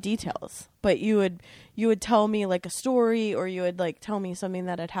 full on details. But you would tell me like a story, or you would like tell me something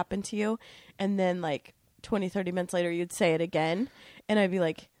that had happened to you, and then like 20-30 minutes later you'd say it again, and I'd be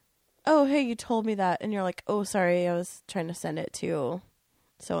like, oh hey, you told me that, and you're like, oh sorry, I was trying to send it to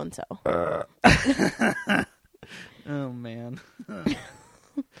so and so. oh man.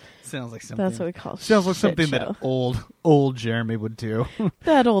 Sounds like something. That's what we call Sounds like shit something show. that old Jeremy would do.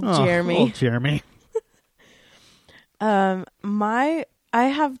 That old Oh, Jeremy. Old Jeremy. I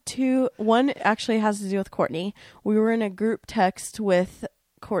have 2. One actually has to do with Courtney. We were in a group text with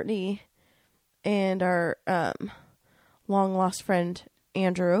Courtney and our long lost friend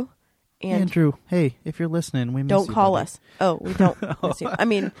Andrew. And Andrew, hey, if you're listening, we miss don't you, call buddy. us. Oh, we don't miss you. I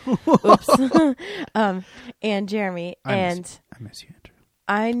mean, oops. And Jeremy. I and miss you, Andrew.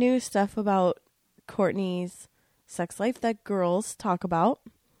 I knew stuff about Courtney's sex life that girls talk about.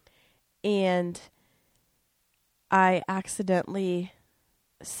 And I accidentally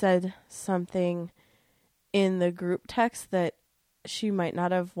said something in the group text that she might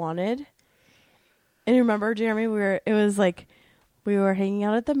not have wanted. And you remember, Jeremy, it was like we were hanging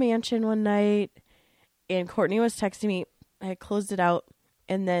out at the mansion one night and Courtney was texting me. I had closed it out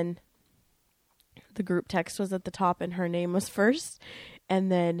and then the group text was at the top and her name was first.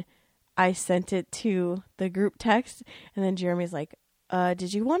 And then I sent it to the group text and then Jeremy's like,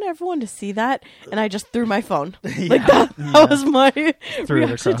 did you want everyone to see that? And I just threw my phone. Like that was my Threw it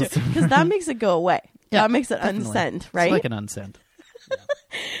reaction to across. it. Because that makes it go away. Yeah, that makes it definitely. unsent, right? It's like an unsent.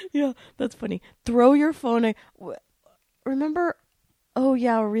 Yeah, that's funny. Throw your phone. Remember,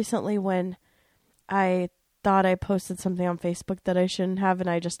 recently when I thought I posted something on Facebook that I shouldn't have and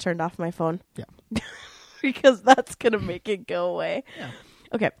I just turned off my phone? Yeah. Because that's going to make it go away. Yeah.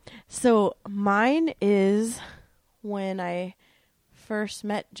 Okay, so mine is when I first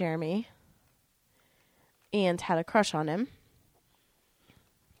met Jeremy and had a crush on him.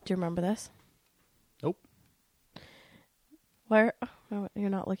 Do you remember this? Nope. Where? Oh, you're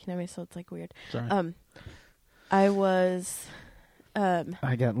not looking at me, so it's like weird. Sorry. I was,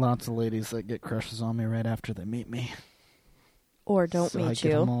 I got lots of ladies that get crushes on me right after they meet me. or don't so I meet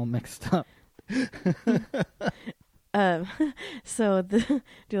get them you. all mixed up. So do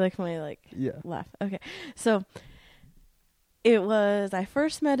you like my Yeah. laugh? Okay. So it was, I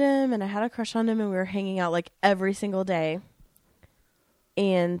first met him and I had a crush on him and we were hanging out like every single day.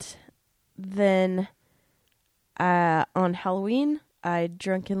 And then on Halloween, I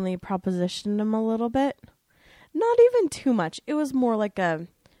drunkenly propositioned him a little bit. Not even too much. It was more like a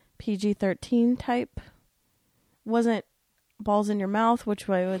PG-13 type. Wasn't balls in your mouth, which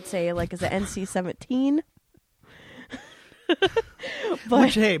I would say like is an NC-17. But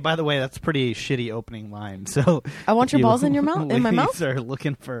Which, hey, by the way, that's a pretty shitty opening line. So I want your balls in your mouth, in my mouth. Ladies are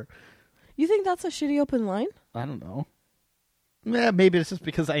looking for, You think that's a shitty open line? I don't know. Yeah, maybe it's just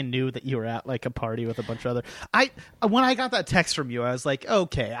because I knew that you were at like a party with a bunch of other. When I got that text from you, I was like,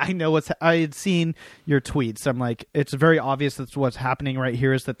 okay, I know I had seen your tweets. I'm like, it's very obvious that what's happening right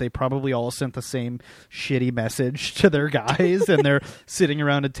here is that they probably all sent the same shitty message to their guys, and they're sitting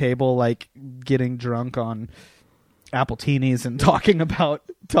around a table like getting drunk on Appletinis and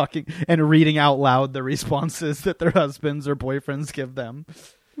talking and reading out loud the responses that their husbands or boyfriends give them.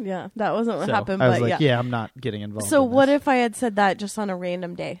 Yeah, that wasn't what So happened. I was But like, yeah, I'm not getting involved. So in what this. if I had said that just on a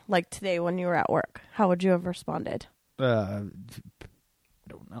random day, like today when you were at work? How would you have responded? I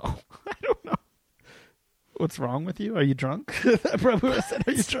don't know. I don't know. What's wrong with you? Are you drunk? I probably would have said,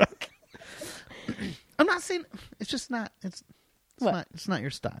 "Are you drunk?" I'm not saying it's just not. It's What? not. It's not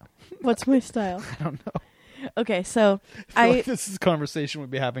your style. What's my style? I don't know. Okay, so I feel like this is a conversation we'd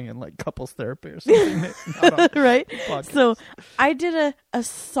be having in like couples therapy or something. Not on right. podcast. So I did a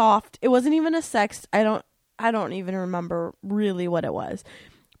soft. It wasn't even a sext. I don't even remember really what it was,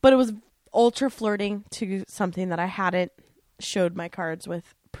 but it was ultra flirting to something that I hadn't showed my cards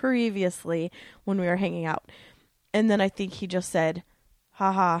with previously when we were hanging out, and then I think he just said,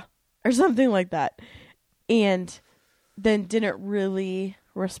 "Haha," or something like that, and then didn't really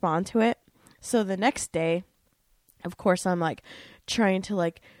respond to it. So the next day, of course, I'm like trying to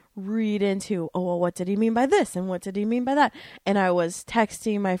like read into, oh, well, what did he mean by this? And what did he mean by that? And I was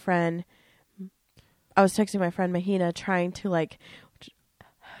texting my friend Mahina, trying to like,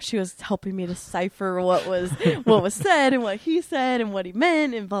 she was helping me decipher what was said and what he said and what he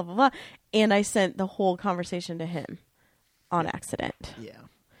meant and blah, blah, blah. And I sent the whole conversation to him on accident. Yeah.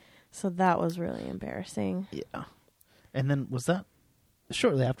 So that was really embarrassing. Yeah. And then was that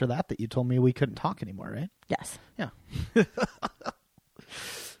shortly after that you told me we couldn't talk anymore, right? Yes. Yeah.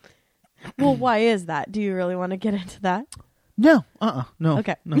 Well, why is that? Do you really want to get into that? No. No.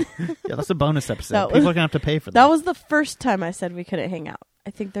 Okay. No. Yeah, that's a bonus episode. That was- People are gonna have to pay for that. That was the first time I said we couldn't hang out.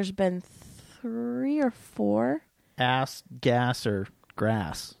 I think there's been 3 or 4. Ass, gas, or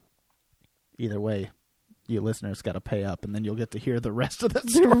grass. Either way, you listeners got to pay up, and then you'll get to hear the rest of that The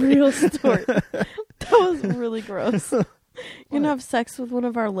story. real story. That was really gross. You're going to have sex with one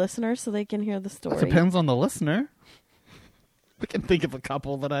of our listeners so they can hear the story. Depends on the listener. I can think of a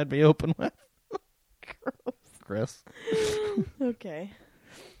couple that I'd be open with. Chris. Okay.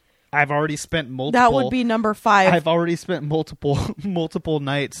 I've already spent multiple. That would be number 5. I've already spent multiple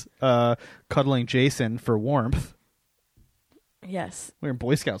nights cuddling Jason for warmth. Yes. We were in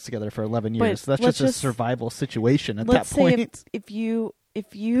Boy Scouts together for 11 But years. So that's let's just a just- survival situation at Let's that say point.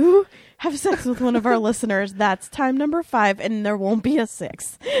 if you have sex with one of our listeners, that's time number 5, and there won't be a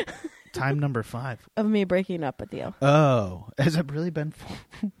 6 Time number 5. of me breaking up with you. Oh, has it really been?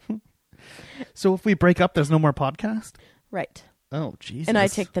 So if we break up, there's no more podcast? Right. Oh, Jesus. And I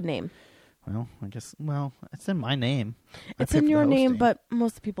take the name. Well, I guess, it's in my name. I It's pay in for the your name, hosting. but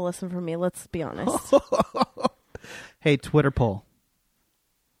most people listen for me. Let's be honest. Hey, Twitter poll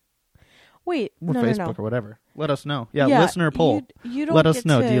Wait, or no, Facebook no. or whatever. Let us know. Yeah, Yeah, listener poll. You don't Let us get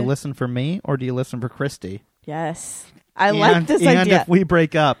know. to- Do you listen for me or do you listen for Christy? Yes. I like this and idea. if we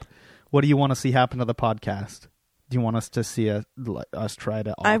break up, what do you want to see happen to the podcast? Do you want us to see us try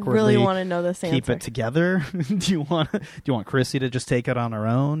to I awkwardly really want to know this answer. keep it together? Do you want Chrissy to just take it on her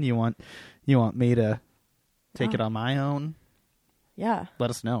own? You want me to take Oh. it on my own? Yeah. Let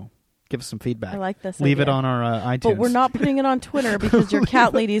us know. Give us some feedback. I like this Leave it idea. on our iTunes. But we're not putting it on Twitter because your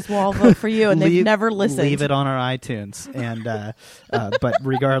cat ladies will all vote for you, and they've never listened. Leave it on our iTunes, and but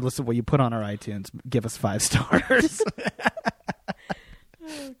regardless of what you put on our iTunes, give us 5 stars.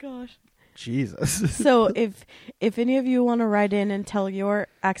 Oh gosh. Jesus. So if any of you want to write in and tell your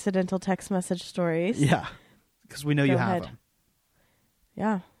accidental text message stories, Yeah, because we know Go you have ahead. them.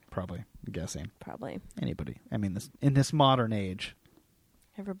 yeah, Probably, I'm guessing probably anybody. I mean, in this modern age,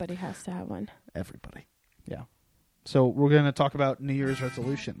 everybody has to have one. everybody. Yeah. So we're going to talk about New Year's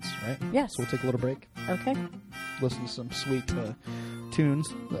resolutions, right? Yes. So we'll take a little break, Okay. listen to some sweet tunes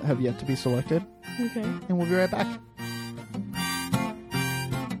that have yet to be selected, Okay. and we'll be right back.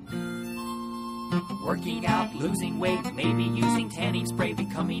 Working out, losing weight, maybe using tanning spray,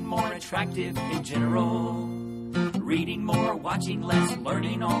 becoming more attractive in general. Reading more, watching less,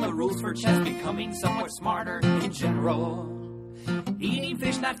 learning all the rules for chess, becoming somewhat smarter in general. Eating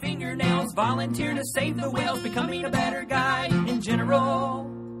fish, not fingernails, volunteer to save the whales, becoming a better guy in general.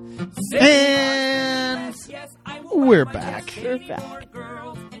 And Yes, I will we're write my back. chest, We're dating back. more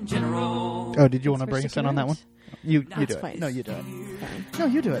girls in general. Oh, did you want to Thanks for bring us in sticking on that one? around. You That's do it. fine. No, you do it. Fine. No,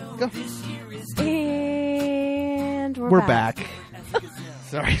 you do it. Go. And We're back.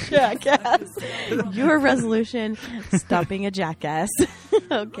 Sorry. Jackass. Your resolution: stop being a jackass.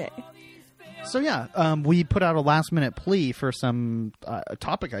 Okay. So yeah, we put out a last minute plea for some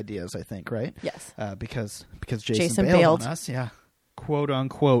topic ideas. I think, right? Yes. Because Jason Jason bailed. on us. Yeah. Quote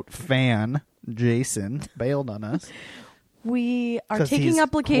unquote fan Jason bailed on us. We are 'Cause taking he's,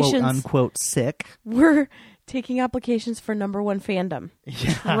 applications. Quote unquote sick. We're taking applications for number 1 fandom.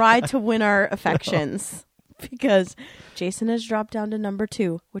 Yeah. Try to win our affections because Jason has dropped down to number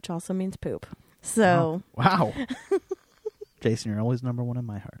 2, which also means poop. So Wow. Jason, you're always number 1 in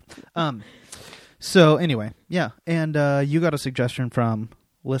my heart. So anyway, yeah, and you got a suggestion from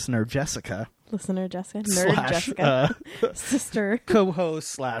listener Jessica, listener Jessica, nerd slash, Jessica, sister,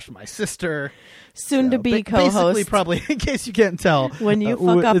 co-host / my sister, soon to be Basically, co-host. probably in case you can't tell, When you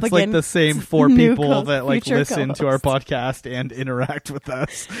fuck up it's again, like the same 4 new people that like future listen to our co-host. podcast and interact with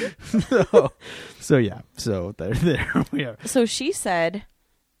us. so yeah, so there we are. So she said,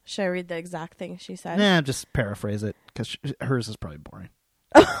 should I read the exact thing she said? Nah, just paraphrase it because hers is probably boring.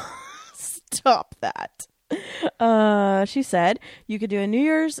 Stop that. She said you could do a New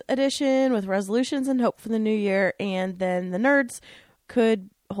Year's edition with resolutions and hope for the new year, and then the nerds could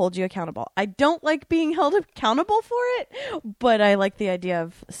hold you accountable. I don't like being held accountable for it, but I like the idea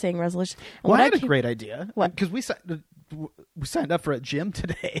of saying resolution. And Well, what I had a came- great idea. What? Because we signed up for a gym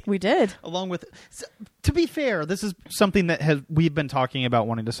today. We did. Along with, to be fair, this is something that we've been talking about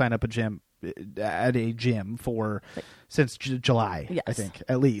wanting to sign up at a gym for since July. Yes. I think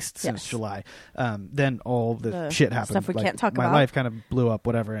at least since Yes. July. Then all the The shit happened. stuff we Like, can't talk my about. life kind of blew up,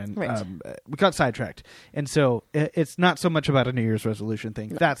 whatever, and Right. we got sidetracked. And so it's not so much about a New Year's resolution thing.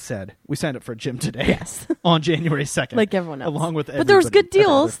 That said, we signed up for a gym today. Yes. on January 2nd, Like everyone else. along with. But there was good every other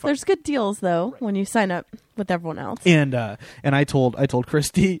deals. fuck- There's good deals though when you sign up with everyone else. And I told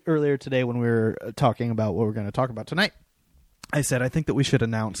Christy earlier today when we were talking about what we're going to talk about tonight. I said I think that we should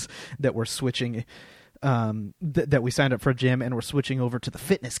announce that we're switching, that we signed up for a gym and we're switching over to the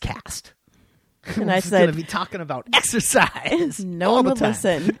Fitness Cast. And We're I just going to said, be talking about exercise. No all one the would time.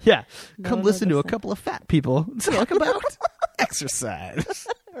 listen. Yeah, No come one would listen to a listen. couple of fat people talk about exercise.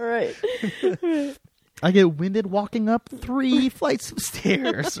 all right. I get winded walking up 3 flights of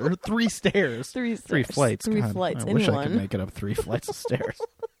stairs or 3 stairs. Three 3 stairs. flights. 3 God, flights. I wish I could Anyone? make it up 3 flights of stairs.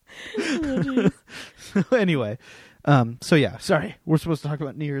 Oh, geez. Anyway, so yeah, sorry. We're supposed to talk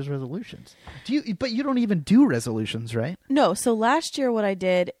about New Year's resolutions. But you don't even do resolutions, right? No, so last year what I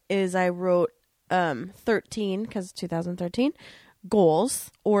did is I wrote 13, because 2013, goals,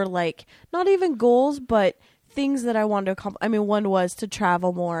 or like not even goals, but things that I wanted to accomplish. I mean, one was to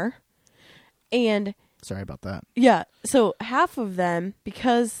travel more. And Sorry about that. yeah, so half of them,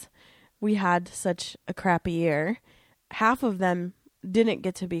 because we had such a crappy year, half of them didn't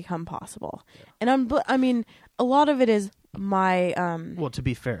get to become possible. And I mean, a lot of it is my Well, to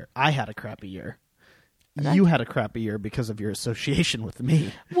be fair, I had a crappy year. You had a crappy year because of your association with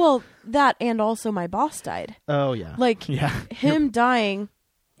me. well, that and also my boss died. Oh, yeah. Like yeah. him dying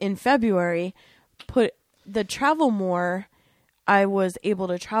in February put the travel more. I was able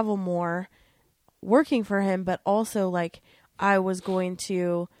to travel more working for him, but also like I was going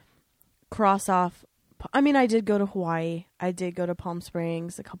to cross off. I mean, I did go to Hawaii. I did go to Palm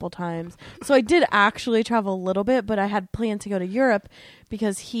Springs a couple times. So I did actually travel a little bit, but I had planned to go to Europe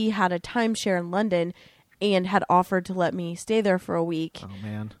because he had a timeshare in London and had offered to let me stay there for a week. Oh,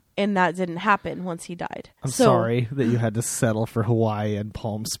 man. And that didn't happen once he died. I'm sorry that you had to settle for Hawaii and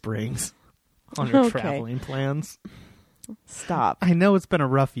Palm Springs on your Okay. traveling plans. Stop. I know it's been a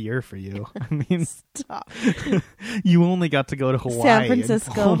rough year for you. I mean, Stop. you only got to go to Hawaii, San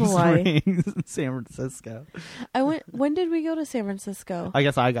Francisco, and Palm Hawaii. Springs, and San Francisco. When did we go to San Francisco? I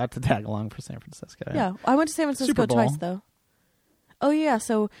guess I got to tag along for San Francisco. Yeah, I went to San Francisco Super Bowl. twice though. Oh yeah,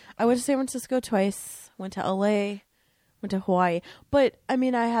 so I went to San Francisco twice, went to LA, went to Hawaii. But I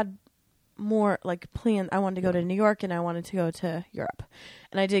mean, I had more like planned. I wanted to go to New York and I wanted to go to Europe.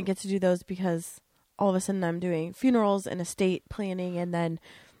 And I didn't get to do those because all of a sudden I'm doing funerals and estate planning and then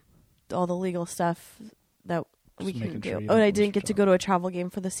all the legal stuff that we Just can making do. sure you Oh, don't and I lose didn't your get to job. go to a travel game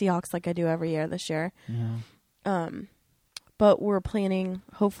for the Seahawks like I do every year this year. Yeah. But we're planning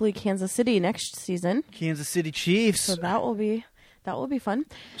hopefully Kansas City next season. Kansas City Chiefs, So that will be fun.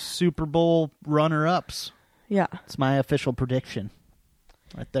 Super Bowl runner-ups. Yeah. It's my official prediction.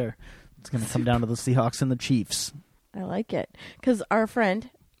 Right there. It's going to come down to the Seahawks and the Chiefs. I like it. Because our friend,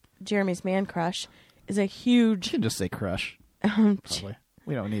 Jeremy's man crush, is a You huge... can just say crush. Probably.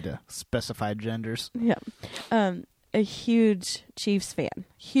 We don't need to specify genders. Yeah. A huge Chiefs fan.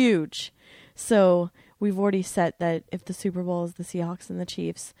 Huge. So we've already set that if the Super Bowl is the Seahawks and the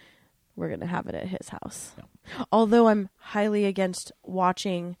Chiefs, we're going to have it at his house. Yeah. Although I'm highly against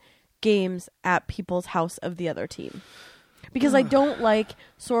watching games at people's house of the other team. Because I don't like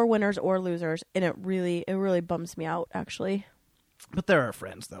sore winners or losers, and it really bums me out, actually. But they're our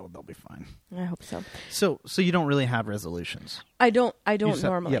friends, though. They'll be fine. I hope so. So you don't really have resolutions. I don't just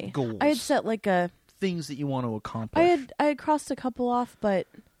have- normally. yeah, goals. I had set like a... Things that you want to accomplish. I had crossed a couple off, but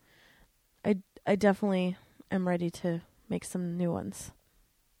I definitely am ready to make some new ones.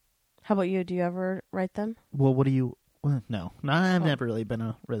 How about you? Do you ever write them? Well, what do you... Well, no. I've never really been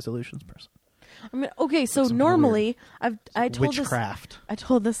a resolutions person. I mean, okay, so It's normally I told Witchcraft. I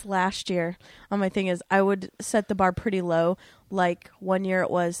told this last year. My thing is I would set the bar pretty low. Like one year it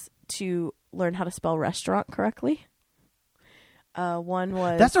was to learn how to spell restaurant correctly. One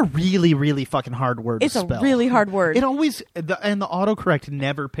was That's a really, really fucking hard word it's to a spell. really hard word. It always... and the autocorrect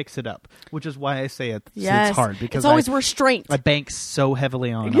never picks it up, which is why I say Yes, it's hard. Because it's always restraint. I bank so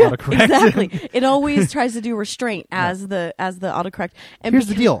heavily on Yeah, autocorrect. exactly. It always tries to do restraint as the autocorrect. And Here's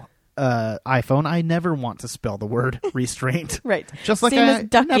the because- deal. iPhone, I never want to spell the word restraint. Right. Just like Same as I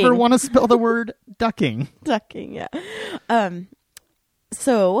ducking. never want to spell the word ducking. Ducking, yeah.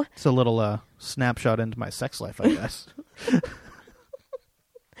 So It's a little snapshot into my sex life, I guess.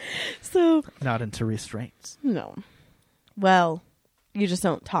 Not into restraints. no. Well, you just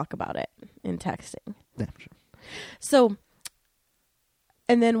don't talk about it in texting. Yeah, sure. So,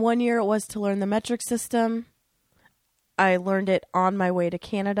 and then one year it was to learn the metric system. I learned it on my way to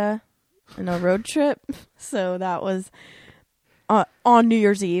Canada in a road trip. So that was on New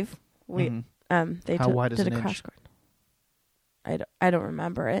Year's Eve. We Mhm. they How wide is did an a inch? crash course. I don't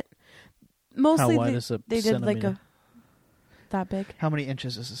remember it. Mostly wide they, is a they did like centimeter? that big. How many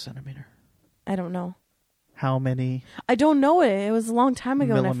inches is a centimeter? I don't know. How many I don't know it. It was a long time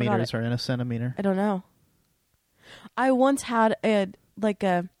ago and I forgot millimeters it. are in a centimeter? I don't know. I once had a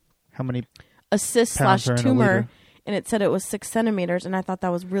How many cyst pounds slash are in a tumor, liter? and it said it was 6 centimeters, and I thought that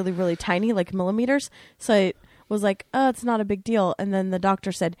was really, really tiny, like millimeters. So I was like, "Oh, it's not a big deal." And then the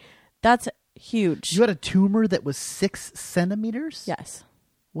doctor said, "That's huge." You had a tumor that was 6 centimeters? Yes,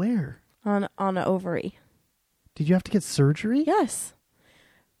 Where? on an ovary. Did you have to get surgery? Yes.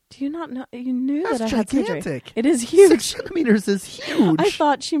 Do you not know? You knew That's that I had surgery. gigantic. It is huge. 6 centimeters is huge. I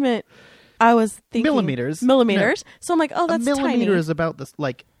thought she meant. I was thinking Millimeters. Millimeters. So I'm like, "Oh, that's a millimeter tiny." is about this,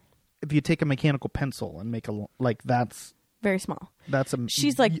 like, if you take a mechanical pencil and make that's Very small. a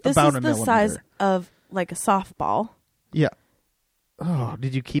She's like, "This about is a the millimeter. size of like a softball." Yeah. Oh,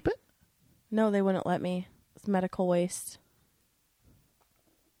 did you keep it? No, they wouldn't let me. It's medical waste.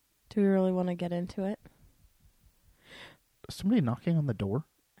 Do we really want to get into it? somebody knocking on the door?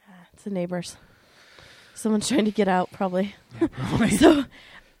 It's the neighbors. Someone's trying to get out, probably. Probably. So,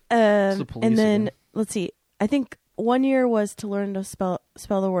 the police and then again. let's see. I think one year was to learn to spell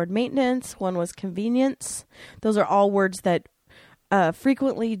the word maintenance. One was convenience. Those are all words that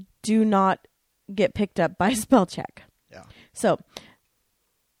frequently do not get picked up by spell check. Yeah. So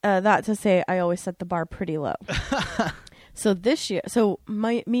that to say, I always set the bar pretty low. So this year,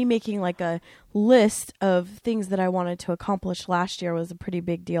 me making like a list of things that I wanted to accomplish last year was a pretty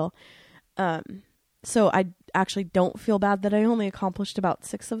big deal. So I actually don't feel bad that I only accomplished about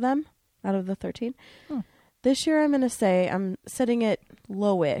 6 of them out of the 13. This year, I'm going to say I'm setting it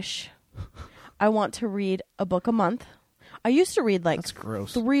lowish. I want to read a book a month. I used to read like That's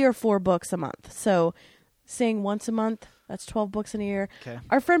gross. 3 or 4 books a month. So saying once a month, that's 12 books in a year. Okay.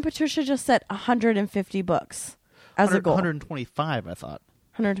 Our friend Patricia just set 150 books as a goal. 125, I thought.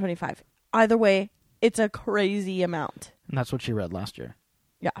 125. Either way, it's a crazy amount. And that's what she read last year.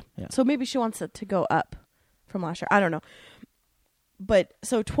 Yeah. Yeah. So maybe she wants it to go up from last year. I don't know. But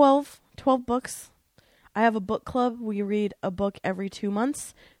so 12 books. I have a book club. We read a book every 2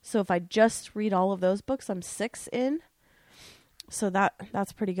 months. So if I just read all of those books, I'm 6 in. So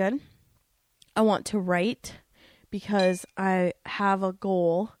that's pretty good. I want to write because I have a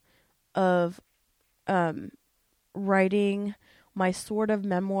goal of writing my sort of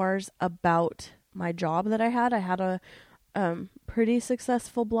memoirs about my job that I had. I had a pretty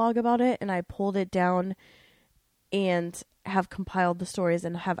successful blog about it, and I pulled it down and have compiled the stories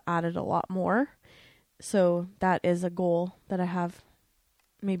and have added a lot more. So that is a goal that I have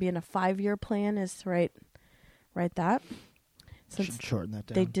maybe in a 5-year plan, is to write that. Since Should shorten that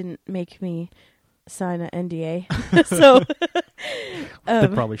down. they didn't make me sign an NDA. So They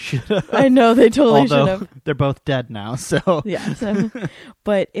probably should have. I know they totally should Although have. they're both dead now, so Yeah. So,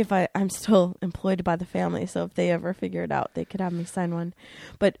 but if I'm still employed by the family, so if they ever figure it out, they could have me sign one.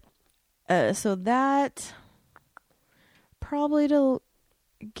 But so that probably to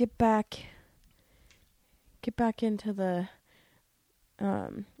get back into the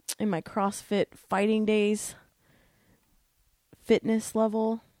in my CrossFit fighting days fitness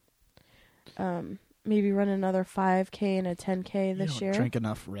level. Maybe run another 5K and a 10K this year. Drink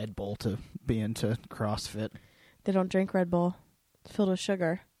enough Red Bull to be into CrossFit. They don't drink Red Bull. It's filled with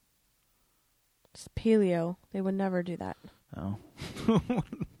sugar. It's paleo. They would never do that. Oh,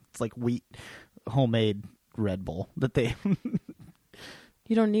 it's like wheat homemade Red Bull that they.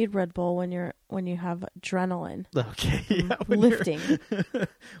 You don't need Red Bull when you have adrenaline. Okay, yeah, Lifting.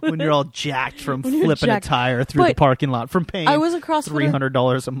 when you're all jacked from When you're flipping jacked. a tire through the But parking lot, from paying I was a CrossFitter.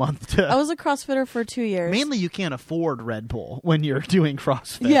 $300 a month to. I was a CrossFitter for 2 years. Mainly, you can't afford Red Bull when you're doing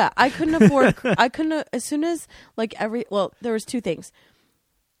CrossFit. Yeah, I couldn't afford. As soon as there was 2 things.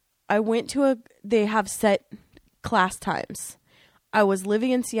 I went to they have set class times. I was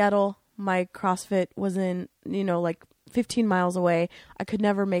living in Seattle. My CrossFit was in, like 15 miles away. I could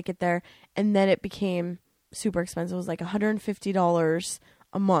never make it there. And then it became super expensive. It was like $150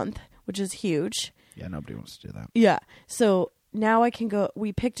 a month, which is huge. Yeah, nobody wants to do that. Yeah. So now I can go.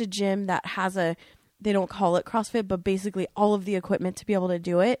 We picked a gym that has they don't call it CrossFit, but basically all of the equipment to be able to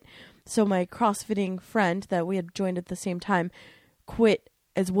do it. So my CrossFitting friend that we had joined at the same time quit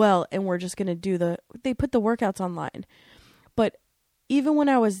as well. And we're just going to they put the workouts online. But even when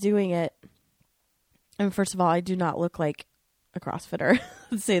I was doing it, and first of all, I do not look like a CrossFitter.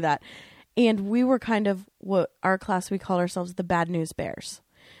 Let's say that. And we were kind of what our class, we called ourselves the bad news bears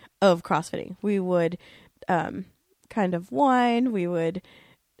of CrossFitting. We would kind of whine. We would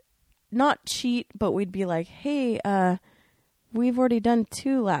not cheat, but we'd be like, hey, we've already done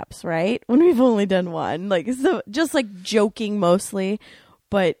 2 laps, right? When we've only done 1. Like, so just like joking mostly,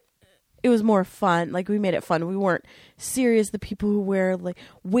 but it was more fun. Like, we made it fun. We weren't serious. The people who wear like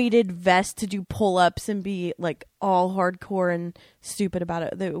weighted vests to do pull-ups and be like all hardcore and stupid about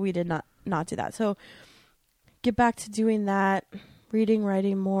it. We did not do that. So get back to doing that, reading,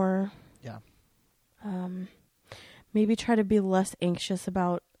 writing more. Yeah. Maybe try to be less anxious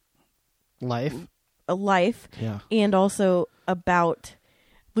about Life. life. Yeah. And also about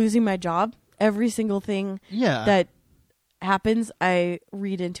losing my job. Every single thing Yeah. that happens, I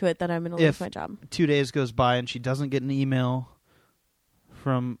read into it that I'm going to lose If my job. 2 days goes by and she doesn't get an email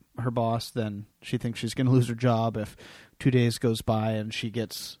from her boss, then she thinks she's going to lose her job. If 2 days goes by and she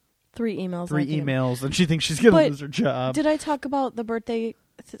gets 3 emails. 3 I think. emails, then she thinks she's going to But lose her job. Did I talk about the birthday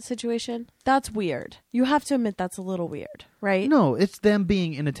situation? That's weird. You have to admit that's a little weird, right? No, it's them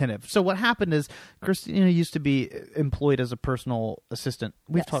being inattentive. So what happened is Christina used to be employed as a personal assistant.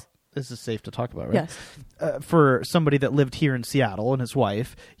 We've Yes. talked this is safe to talk about, right? Yes. For somebody that lived here in Seattle and his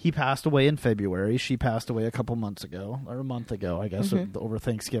wife, he passed away in February. She passed away a couple months ago, or a month ago, I guess, over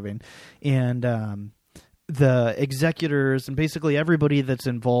Thanksgiving. And the executors and basically everybody that's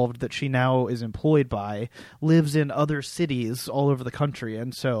involved that she now is employed by lives in other cities all over the country.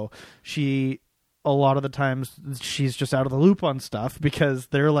 And so a lot of the times she's just out of the loop on stuff because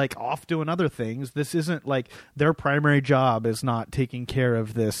they're like off doing other things. This isn't like their primary job is not taking care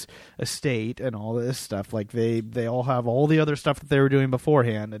of this estate and all this stuff. Like they all have all the other stuff that they were doing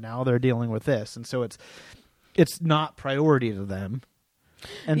beforehand, and now they're dealing with this. And so it's not priority to them.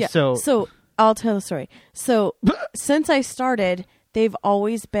 And so I'll tell the story. So since I started, they've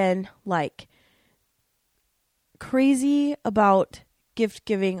always been like crazy about gift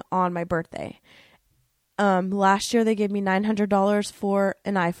giving on my birthday. Last year they gave me $900 for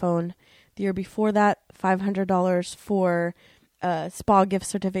an iPhone. The year before that, $500 for a spa gift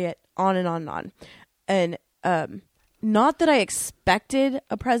certificate, on and on and on. And not that I expected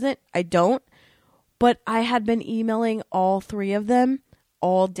a present, I don't, but I had been emailing all three of them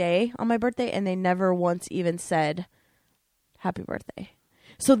all day on my birthday, and they never once even said happy birthday.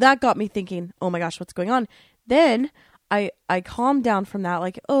 So that got me thinking, oh my gosh, what's going on? Then I calmed down from that,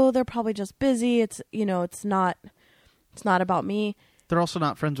 like, oh, they're probably just busy. It's not about me. They're also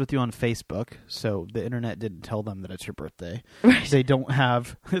not friends with you on Facebook, so the internet didn't tell them that it's your birthday. Right. They don't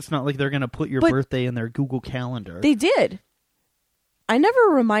have. It's not like they're going to put your birthday in their Google Calendar. They did. I never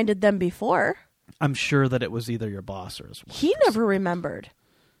reminded them before. I'm sure that it was either your boss or his wife. He never remembered.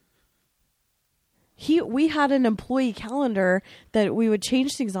 We had an employee calendar that we would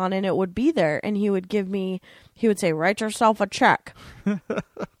change things on, and it would be there, and he would say, write yourself a check.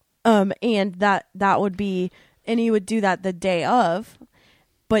 And that would be, and he would do that the day of,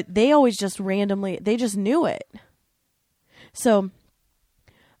 but they always just randomly, they just knew it. So,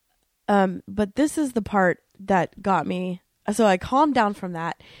 but this is the part that got me. So I calmed down from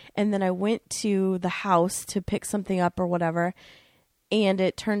that, and then I went to the house to pick something up or whatever, and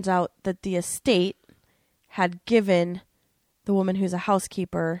it turns out that the estate had given the woman who's a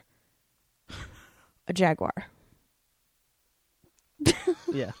housekeeper a Jaguar.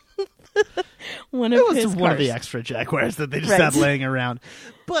 Yeah. One It of was his just one of cars. the extra Jaguars that they just Right. had laying around.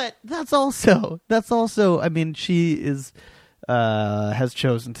 But that's also, I mean, she is, has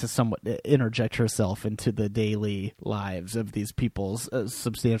chosen to somewhat interject herself into the daily lives of these people's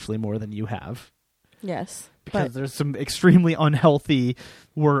substantially more than you have. Yes. Because there's some extremely unhealthy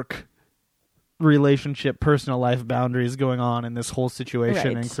work relationship, personal life boundaries going on in this whole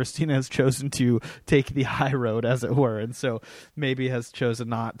situation, Right. and Christina has chosen to take the high road, as it were, and so maybe has chosen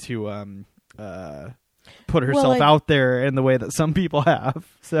not to put herself out there in the way that some people have.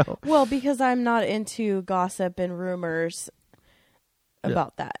 So Well, because I'm not into gossip and rumors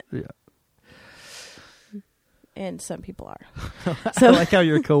about that. Yeah. And some people are. I like how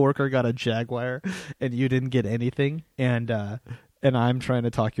your coworker got a Jaguar and you didn't get anything, and I'm trying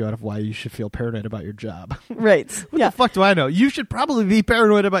to talk you out of why you should feel paranoid about your job. Right. What the fuck do I know? You should probably be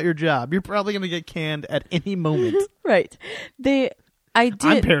paranoid about your job. You're probably going to get canned at any moment. Right. I'm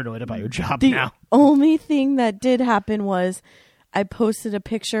paranoid about your job the now. only thing that did happen was I posted a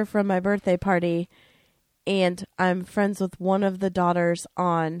picture from my birthday party, and I'm friends with one of the daughters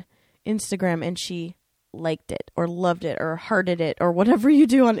on Instagram, and she liked it or loved it or hearted it or whatever you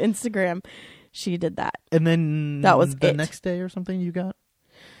do on Instagram. She did that. And then that was the next day or something you got?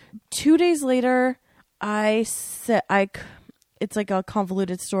 2 days later, it's like a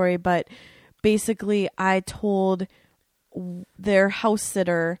convoluted story, but basically I told their house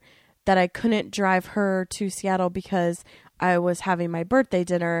sitter that I couldn't drive her to Seattle because I was having my birthday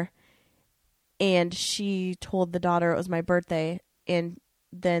dinner, and she told the daughter it was my birthday, and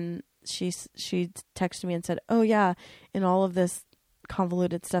then she texted me and said, oh yeah, in all of this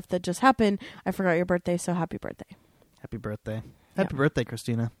convoluted stuff that just happened, I forgot your birthday, so happy birthday. Happy birthday. Happy birthday,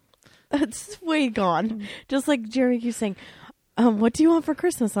 Christina. That's way gone. Just like Jeremy keeps saying, what do you want for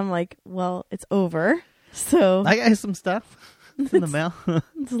Christmas? I'm like, well, it's over. So I got you some stuff. It's in the mail.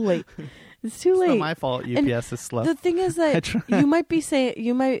 it's late. It's too It's late. not my fault UPS is slow. The thing is that you might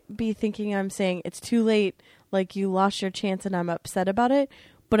be thinking I'm saying it's too late, like you lost your chance and I'm upset about it.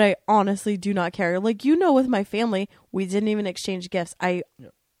 But I honestly do not care. Like, with my family, we didn't even exchange gifts. I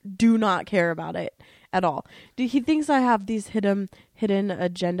do not care about it at all. He thinks I have these hidden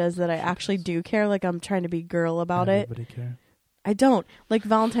agendas that I actually do care. Like, I'm trying to be girl about it. Care. I don't. Like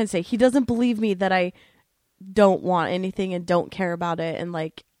Valentine's Day, he doesn't believe me that I don't want anything and don't care about it and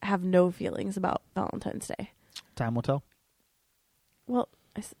like have no feelings about Valentine's Day. Time will tell. Well,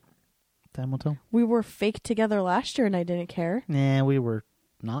 Time will tell. we were fake together last year and I didn't care. Nah, we were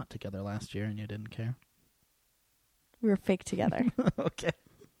not together last year and you didn't care. We were fake together. Okay.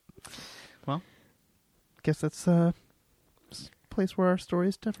 Well, guess that's a place where our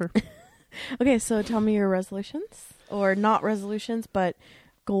stories differ. Okay, so tell me your resolutions. Or not resolutions, but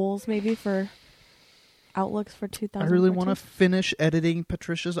goals maybe for outlooks for 2014. I really want to finish editing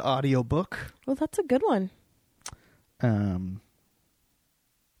Patricia's audiobook. Well, that's a good one.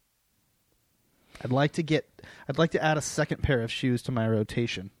 I'd like to add a second pair of shoes to my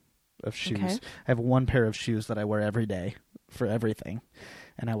rotation of shoes. Okay. I have one pair of shoes that I wear every day for everything,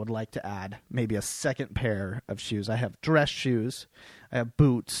 and I would like to add maybe a second pair of shoes. I have dress shoes, I have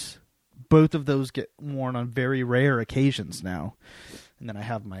boots. Both of those get worn on very rare occasions now, and then I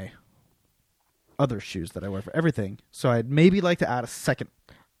have my other shoes that I wear for everything. So I'd maybe like to add a second.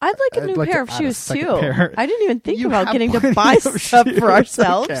 I'd like a I'd new like pair to of add a shoes second too. pair. I didn't even think You about have getting to plenty buy of stuff shoes. for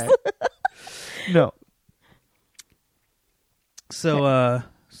ourselves. Okay. No. So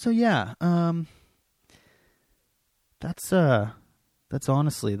yeah. That's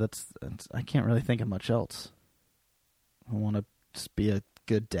honestly that's I can't really think of much else. I want to just be a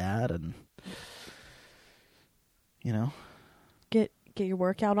good dad and Get your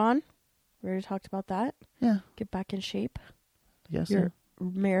workout on. We already talked about that. yeah, Get back in shape. I guess Your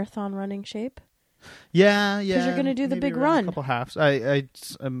marathon running shape. yeah. you're gonna do the maybe big run run. a couple halves. I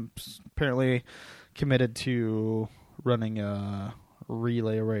am apparently committed to running a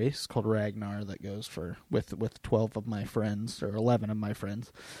relay race called Ragnar that goes with 12 of my friends or 11 of my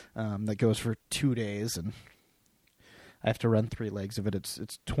friends that goes for 2 days, and I have to run 3 legs of it.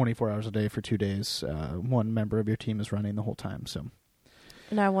 It's 24 hours a day for 2 days. One member of your team is running the whole time. So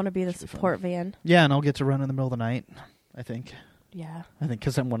And I want to be the Should be support van. yeah, and I'll get to run in the middle of the night. I think Yeah.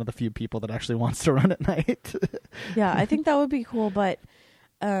 because I'm one of the few people that actually wants to run at night. Yeah, I think that would be cool, but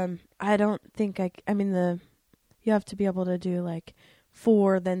I don't think you have to be able to do like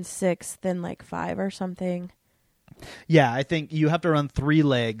 4, then 6, then like 5 or something. Yeah, I think you have to run 3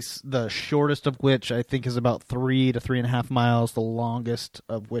 legs, the shortest of which I think is about 3 to 3.5 miles, the longest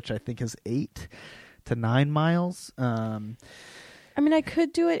of which I think is 8 to 9 miles. I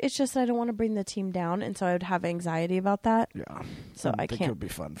could do it. It's just I don't want to bring the team down, and so I would have anxiety about that. Yeah. So I think can't. it would be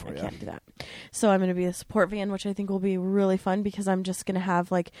fun for I you. can't do that. So I'm going to be the support van, which I think will be really fun because I'm just going to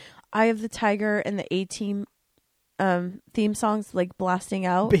have like Eye of the Tiger and the A-Team theme songs like blasting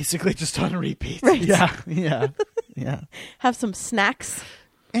out. Basically just on repeat. Right. Yeah. Yeah. Have some snacks.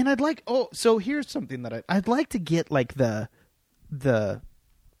 And I'd like so here's something that I'd like to get like the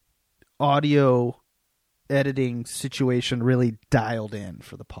audio editing situation really dialed in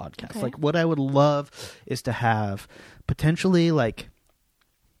for the podcast. Okay. Like what I would love is to have potentially like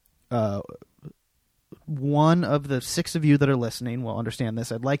one of the 6 of you that are listening will understand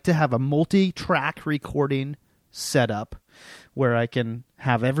this. I'd like to have a multi-track recording setup where I can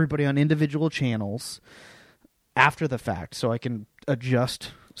have everybody on individual channels after the fact, so I can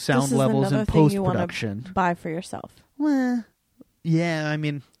adjust sound This is levels another in thing you wanna post-production. buy for yourself. Well, yeah,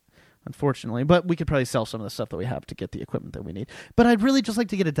 unfortunately, but we could probably sell some of the stuff that we have to get the equipment that we need. But I'd really just like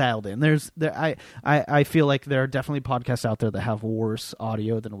to get it dialed in. I feel like there are definitely podcasts out there that have worse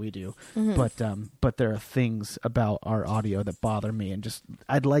audio than we do, but there are things about our audio that bother me, and just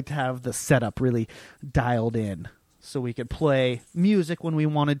I'd like to have the setup really dialed in so we could play music when we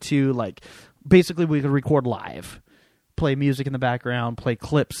wanted to. Like basically, we could record live, play music in the background, play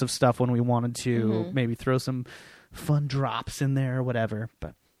clips of stuff when we wanted to, maybe throw some fun drops in there or whatever,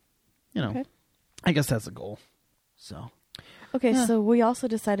 but Okay. I guess that's the goal. So Okay, Yeah. so we also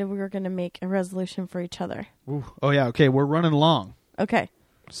decided we were going to make a resolution for each other. oh yeah, okay, we're running long, Okay,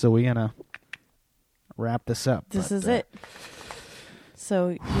 so we're gonna wrap this up. this but, is it.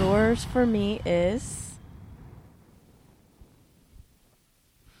 So yours for me is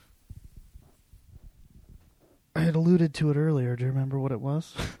I had alluded to it earlier. Do you remember what it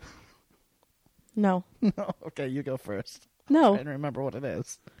was? no. No. Okay, you go first. No. I don't remember what it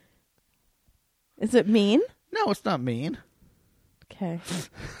is. Is it mean? No, it's not mean. Okay.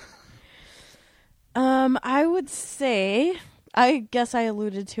 I would say, I guess I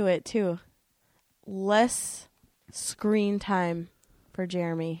alluded to it too. Less screen time for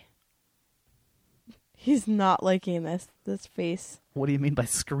Jeremy. He's not liking this face. What do you mean by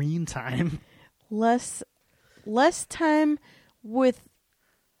screen time? Less time with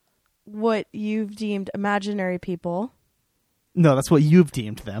what you've deemed imaginary people. No, that's what you've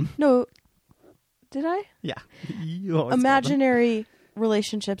deemed them. No, did I? Yeah. You always call them. Imaginary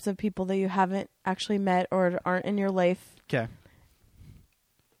relationships of people that you haven't actually met or aren't in your life Okay.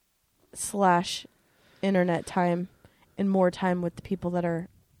 / internet time, and more time with the people that are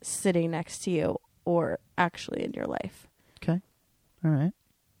sitting next to you or actually in your life. Okay. All right.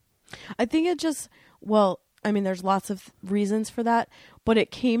 I think it just, well, I mean, there's lots of reasons for that, but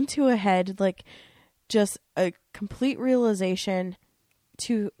it came to a head, like, just a complete realization.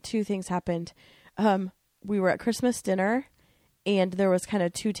 Two things happened. We were at Christmas dinner, and there was kind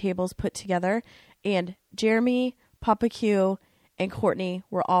of 2 tables put together, and Jeremy, Papa Q, and Courtney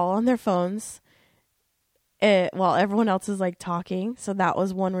were all on their phones while everyone else is like talking. So that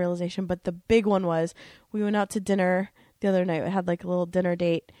was one realization. But the big one was we went out to dinner the other night. We had like a little dinner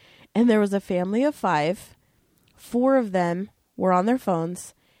date, and there was a family of 5. 4 of them were on their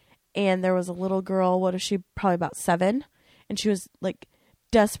phones, and there was a little girl. What is she? Probably about 7. And she was like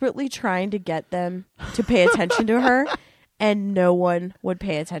desperately trying to get them to pay attention to her. And no one would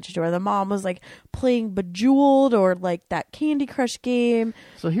pay attention to her. The mom was like playing Bejeweled or like that Candy Crush game.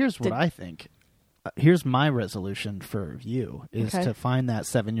 So here's what I think. Here's my resolution for you is to find that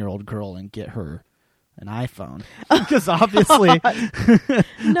 7-year-old girl and get her an iPhone. Because obviously,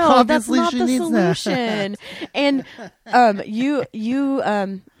 no, that's not the solution. And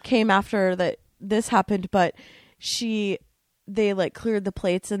you came after that this happened, but they like cleared the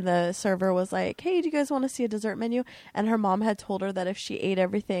plates, and the server was like, hey, do you guys want to see a dessert menu? And her mom had told her that if she ate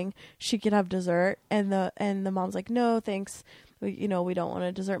everything, she could have dessert. And the mom's like, no, thanks. We don't want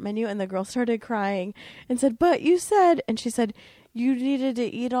a dessert menu. And the girl started crying and said, but you said, and she said, you needed to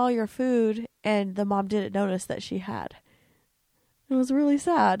eat all your food. And the mom didn't notice that she had. It was really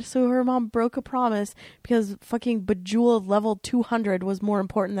sad. So her mom broke a promise because fucking Bejeweled level 200 was more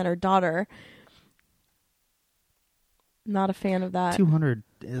important than her daughter. Not a fan of that. 200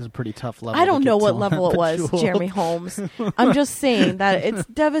 is a pretty tough level. I don't know what level it was, Jeremy Holmes. I'm just saying that it's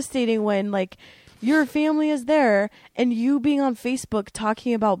devastating when like your family is there and you being on Facebook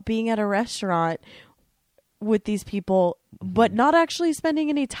talking about being at a restaurant with these people, but not actually spending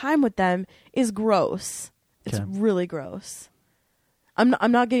any time with them is gross. It's really gross.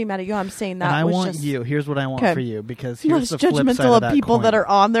 I'm not getting mad at you. I'm saying that. And I was want just, you. Here's what I want for you, because not here's the flip side judgmental of that people coin. that are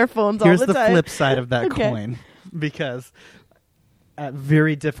on their phones Here's all the time. the flip side of that coin. Because at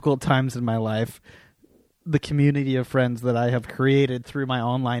very difficult times in my life, the community of friends that I have created through my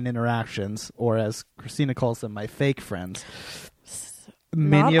online interactions, or as Christina calls them, my fake friends,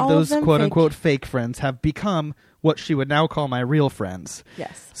 many of those quote-unquote fake friends have become what she would now call my real friends.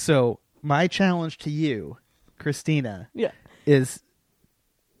 Yes. So my challenge to you, Christina, is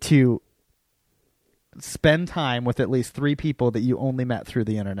to spend time with at least 3 people that you only met through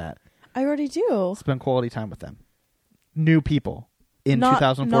the internet. I already do. Spend quality time with them. New people in Not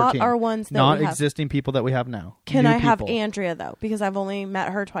 2014. Not our ones that not we have. existing people that we have now. Can New I have people. Andrea, though? Because I've only met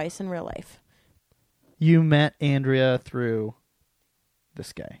her twice in real life. You met Andrea through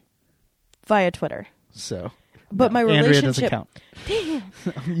this guy. Via Twitter. So. But no, my Andrea doesn't relationship... count.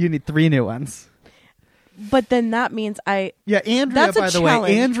 Damn. You need 3 new ones. But then that means Yeah, Andrea, that's by a the challenge.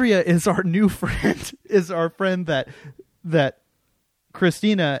 way, Andrea is our new friend. Is our friend that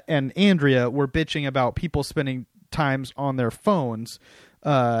Christina and Andrea were bitching about people spending times on their phones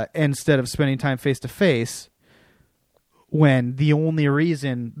instead of spending time face to face, when the only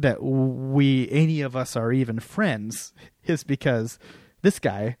reason that any of us are even friends is because this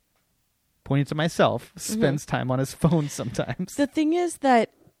guy, pointing to myself, spends time on his phone sometimes. The thing is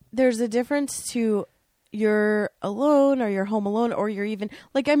that there's a difference to you're alone or you're home alone or you're even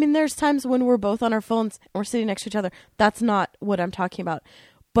like, I mean, there's times when we're both on our phones and we're sitting next to each other. That's not what I'm talking about.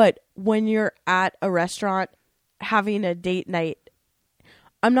 But when you're at a restaurant having a date night,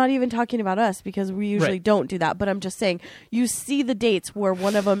 I'm not even talking about us because we usually don't do that. But I'm just saying you see the dates where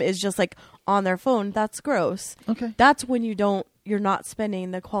one of them is just like on their phone. That's gross. Okay. That's when you're not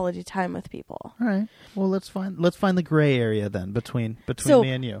spending the quality time with people. All right. Well, let's find the gray area then between so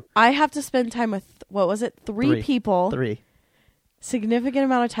me and you. I have to spend time with, what was it? 3 people. 3. Significant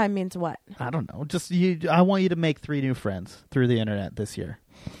amount of time means what? I don't know. Just I want you to make 3 new friends through the internet this year.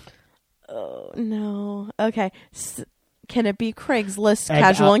 Oh, no. Okay. Can it be Craigslist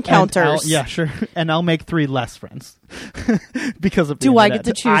casual encounters? Yeah, sure. And I'll make 3 less friends because of the Do I internet.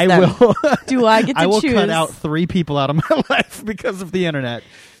 get to choose I them? will. Do I get to I will choose? cut out 3 people out of my life because of the internet.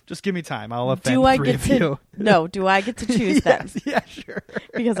 Just give me time. I'll offend Do I 3 get of to? you. No. Do I get to choose them? Yes, yeah, sure.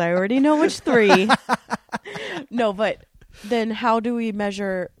 Because I already know which 3. No, but then how do we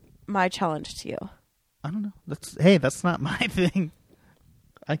measure my challenge to you? I don't know. That's not my thing.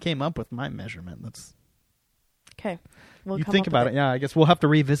 I came up with my measurement. That's okay. We'll you come think up about with it. Yeah, I guess we'll have to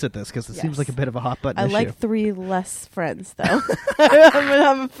revisit this because it seems Yes. like a bit of a hot button I issue. like 3 less friends, though.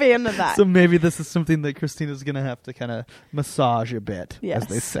 I'm a fan of that. So maybe this is something that Christina's going to have to kind of massage a bit, Yes, as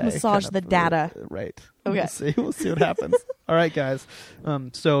they say. massage kind the of, data. Right. Okay. We'll see what happens. All right, guys.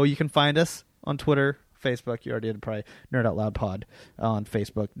 So you can find us on Twitter, Facebook. You already did probably Nerd Out Loud Pod on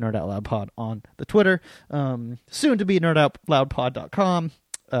Facebook, Nerd Out Loud Pod on the Twitter. Soon to be nerdoutloudpod.com.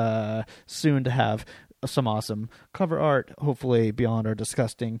 Soon to have some awesome cover art, hopefully beyond our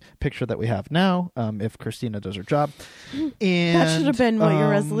disgusting picture that we have now, if Christina does her job. And That should have been what your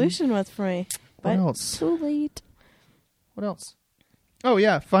resolution was for me. But what else? too late. What else? Oh,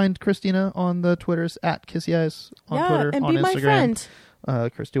 yeah. Find Christina on the Twitters at Kissy Eyes on Twitter, and on be my Instagram.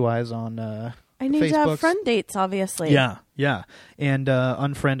 friend. Christy Wise on I need to Facebooks. have friend dates, obviously. Yeah. And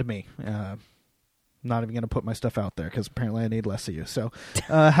unfriend me. Not even going to put my stuff out there because apparently I need less of you. So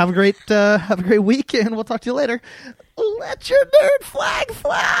have a great week, and we'll talk to you later. Let your nerd flag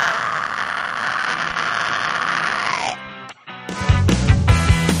fly!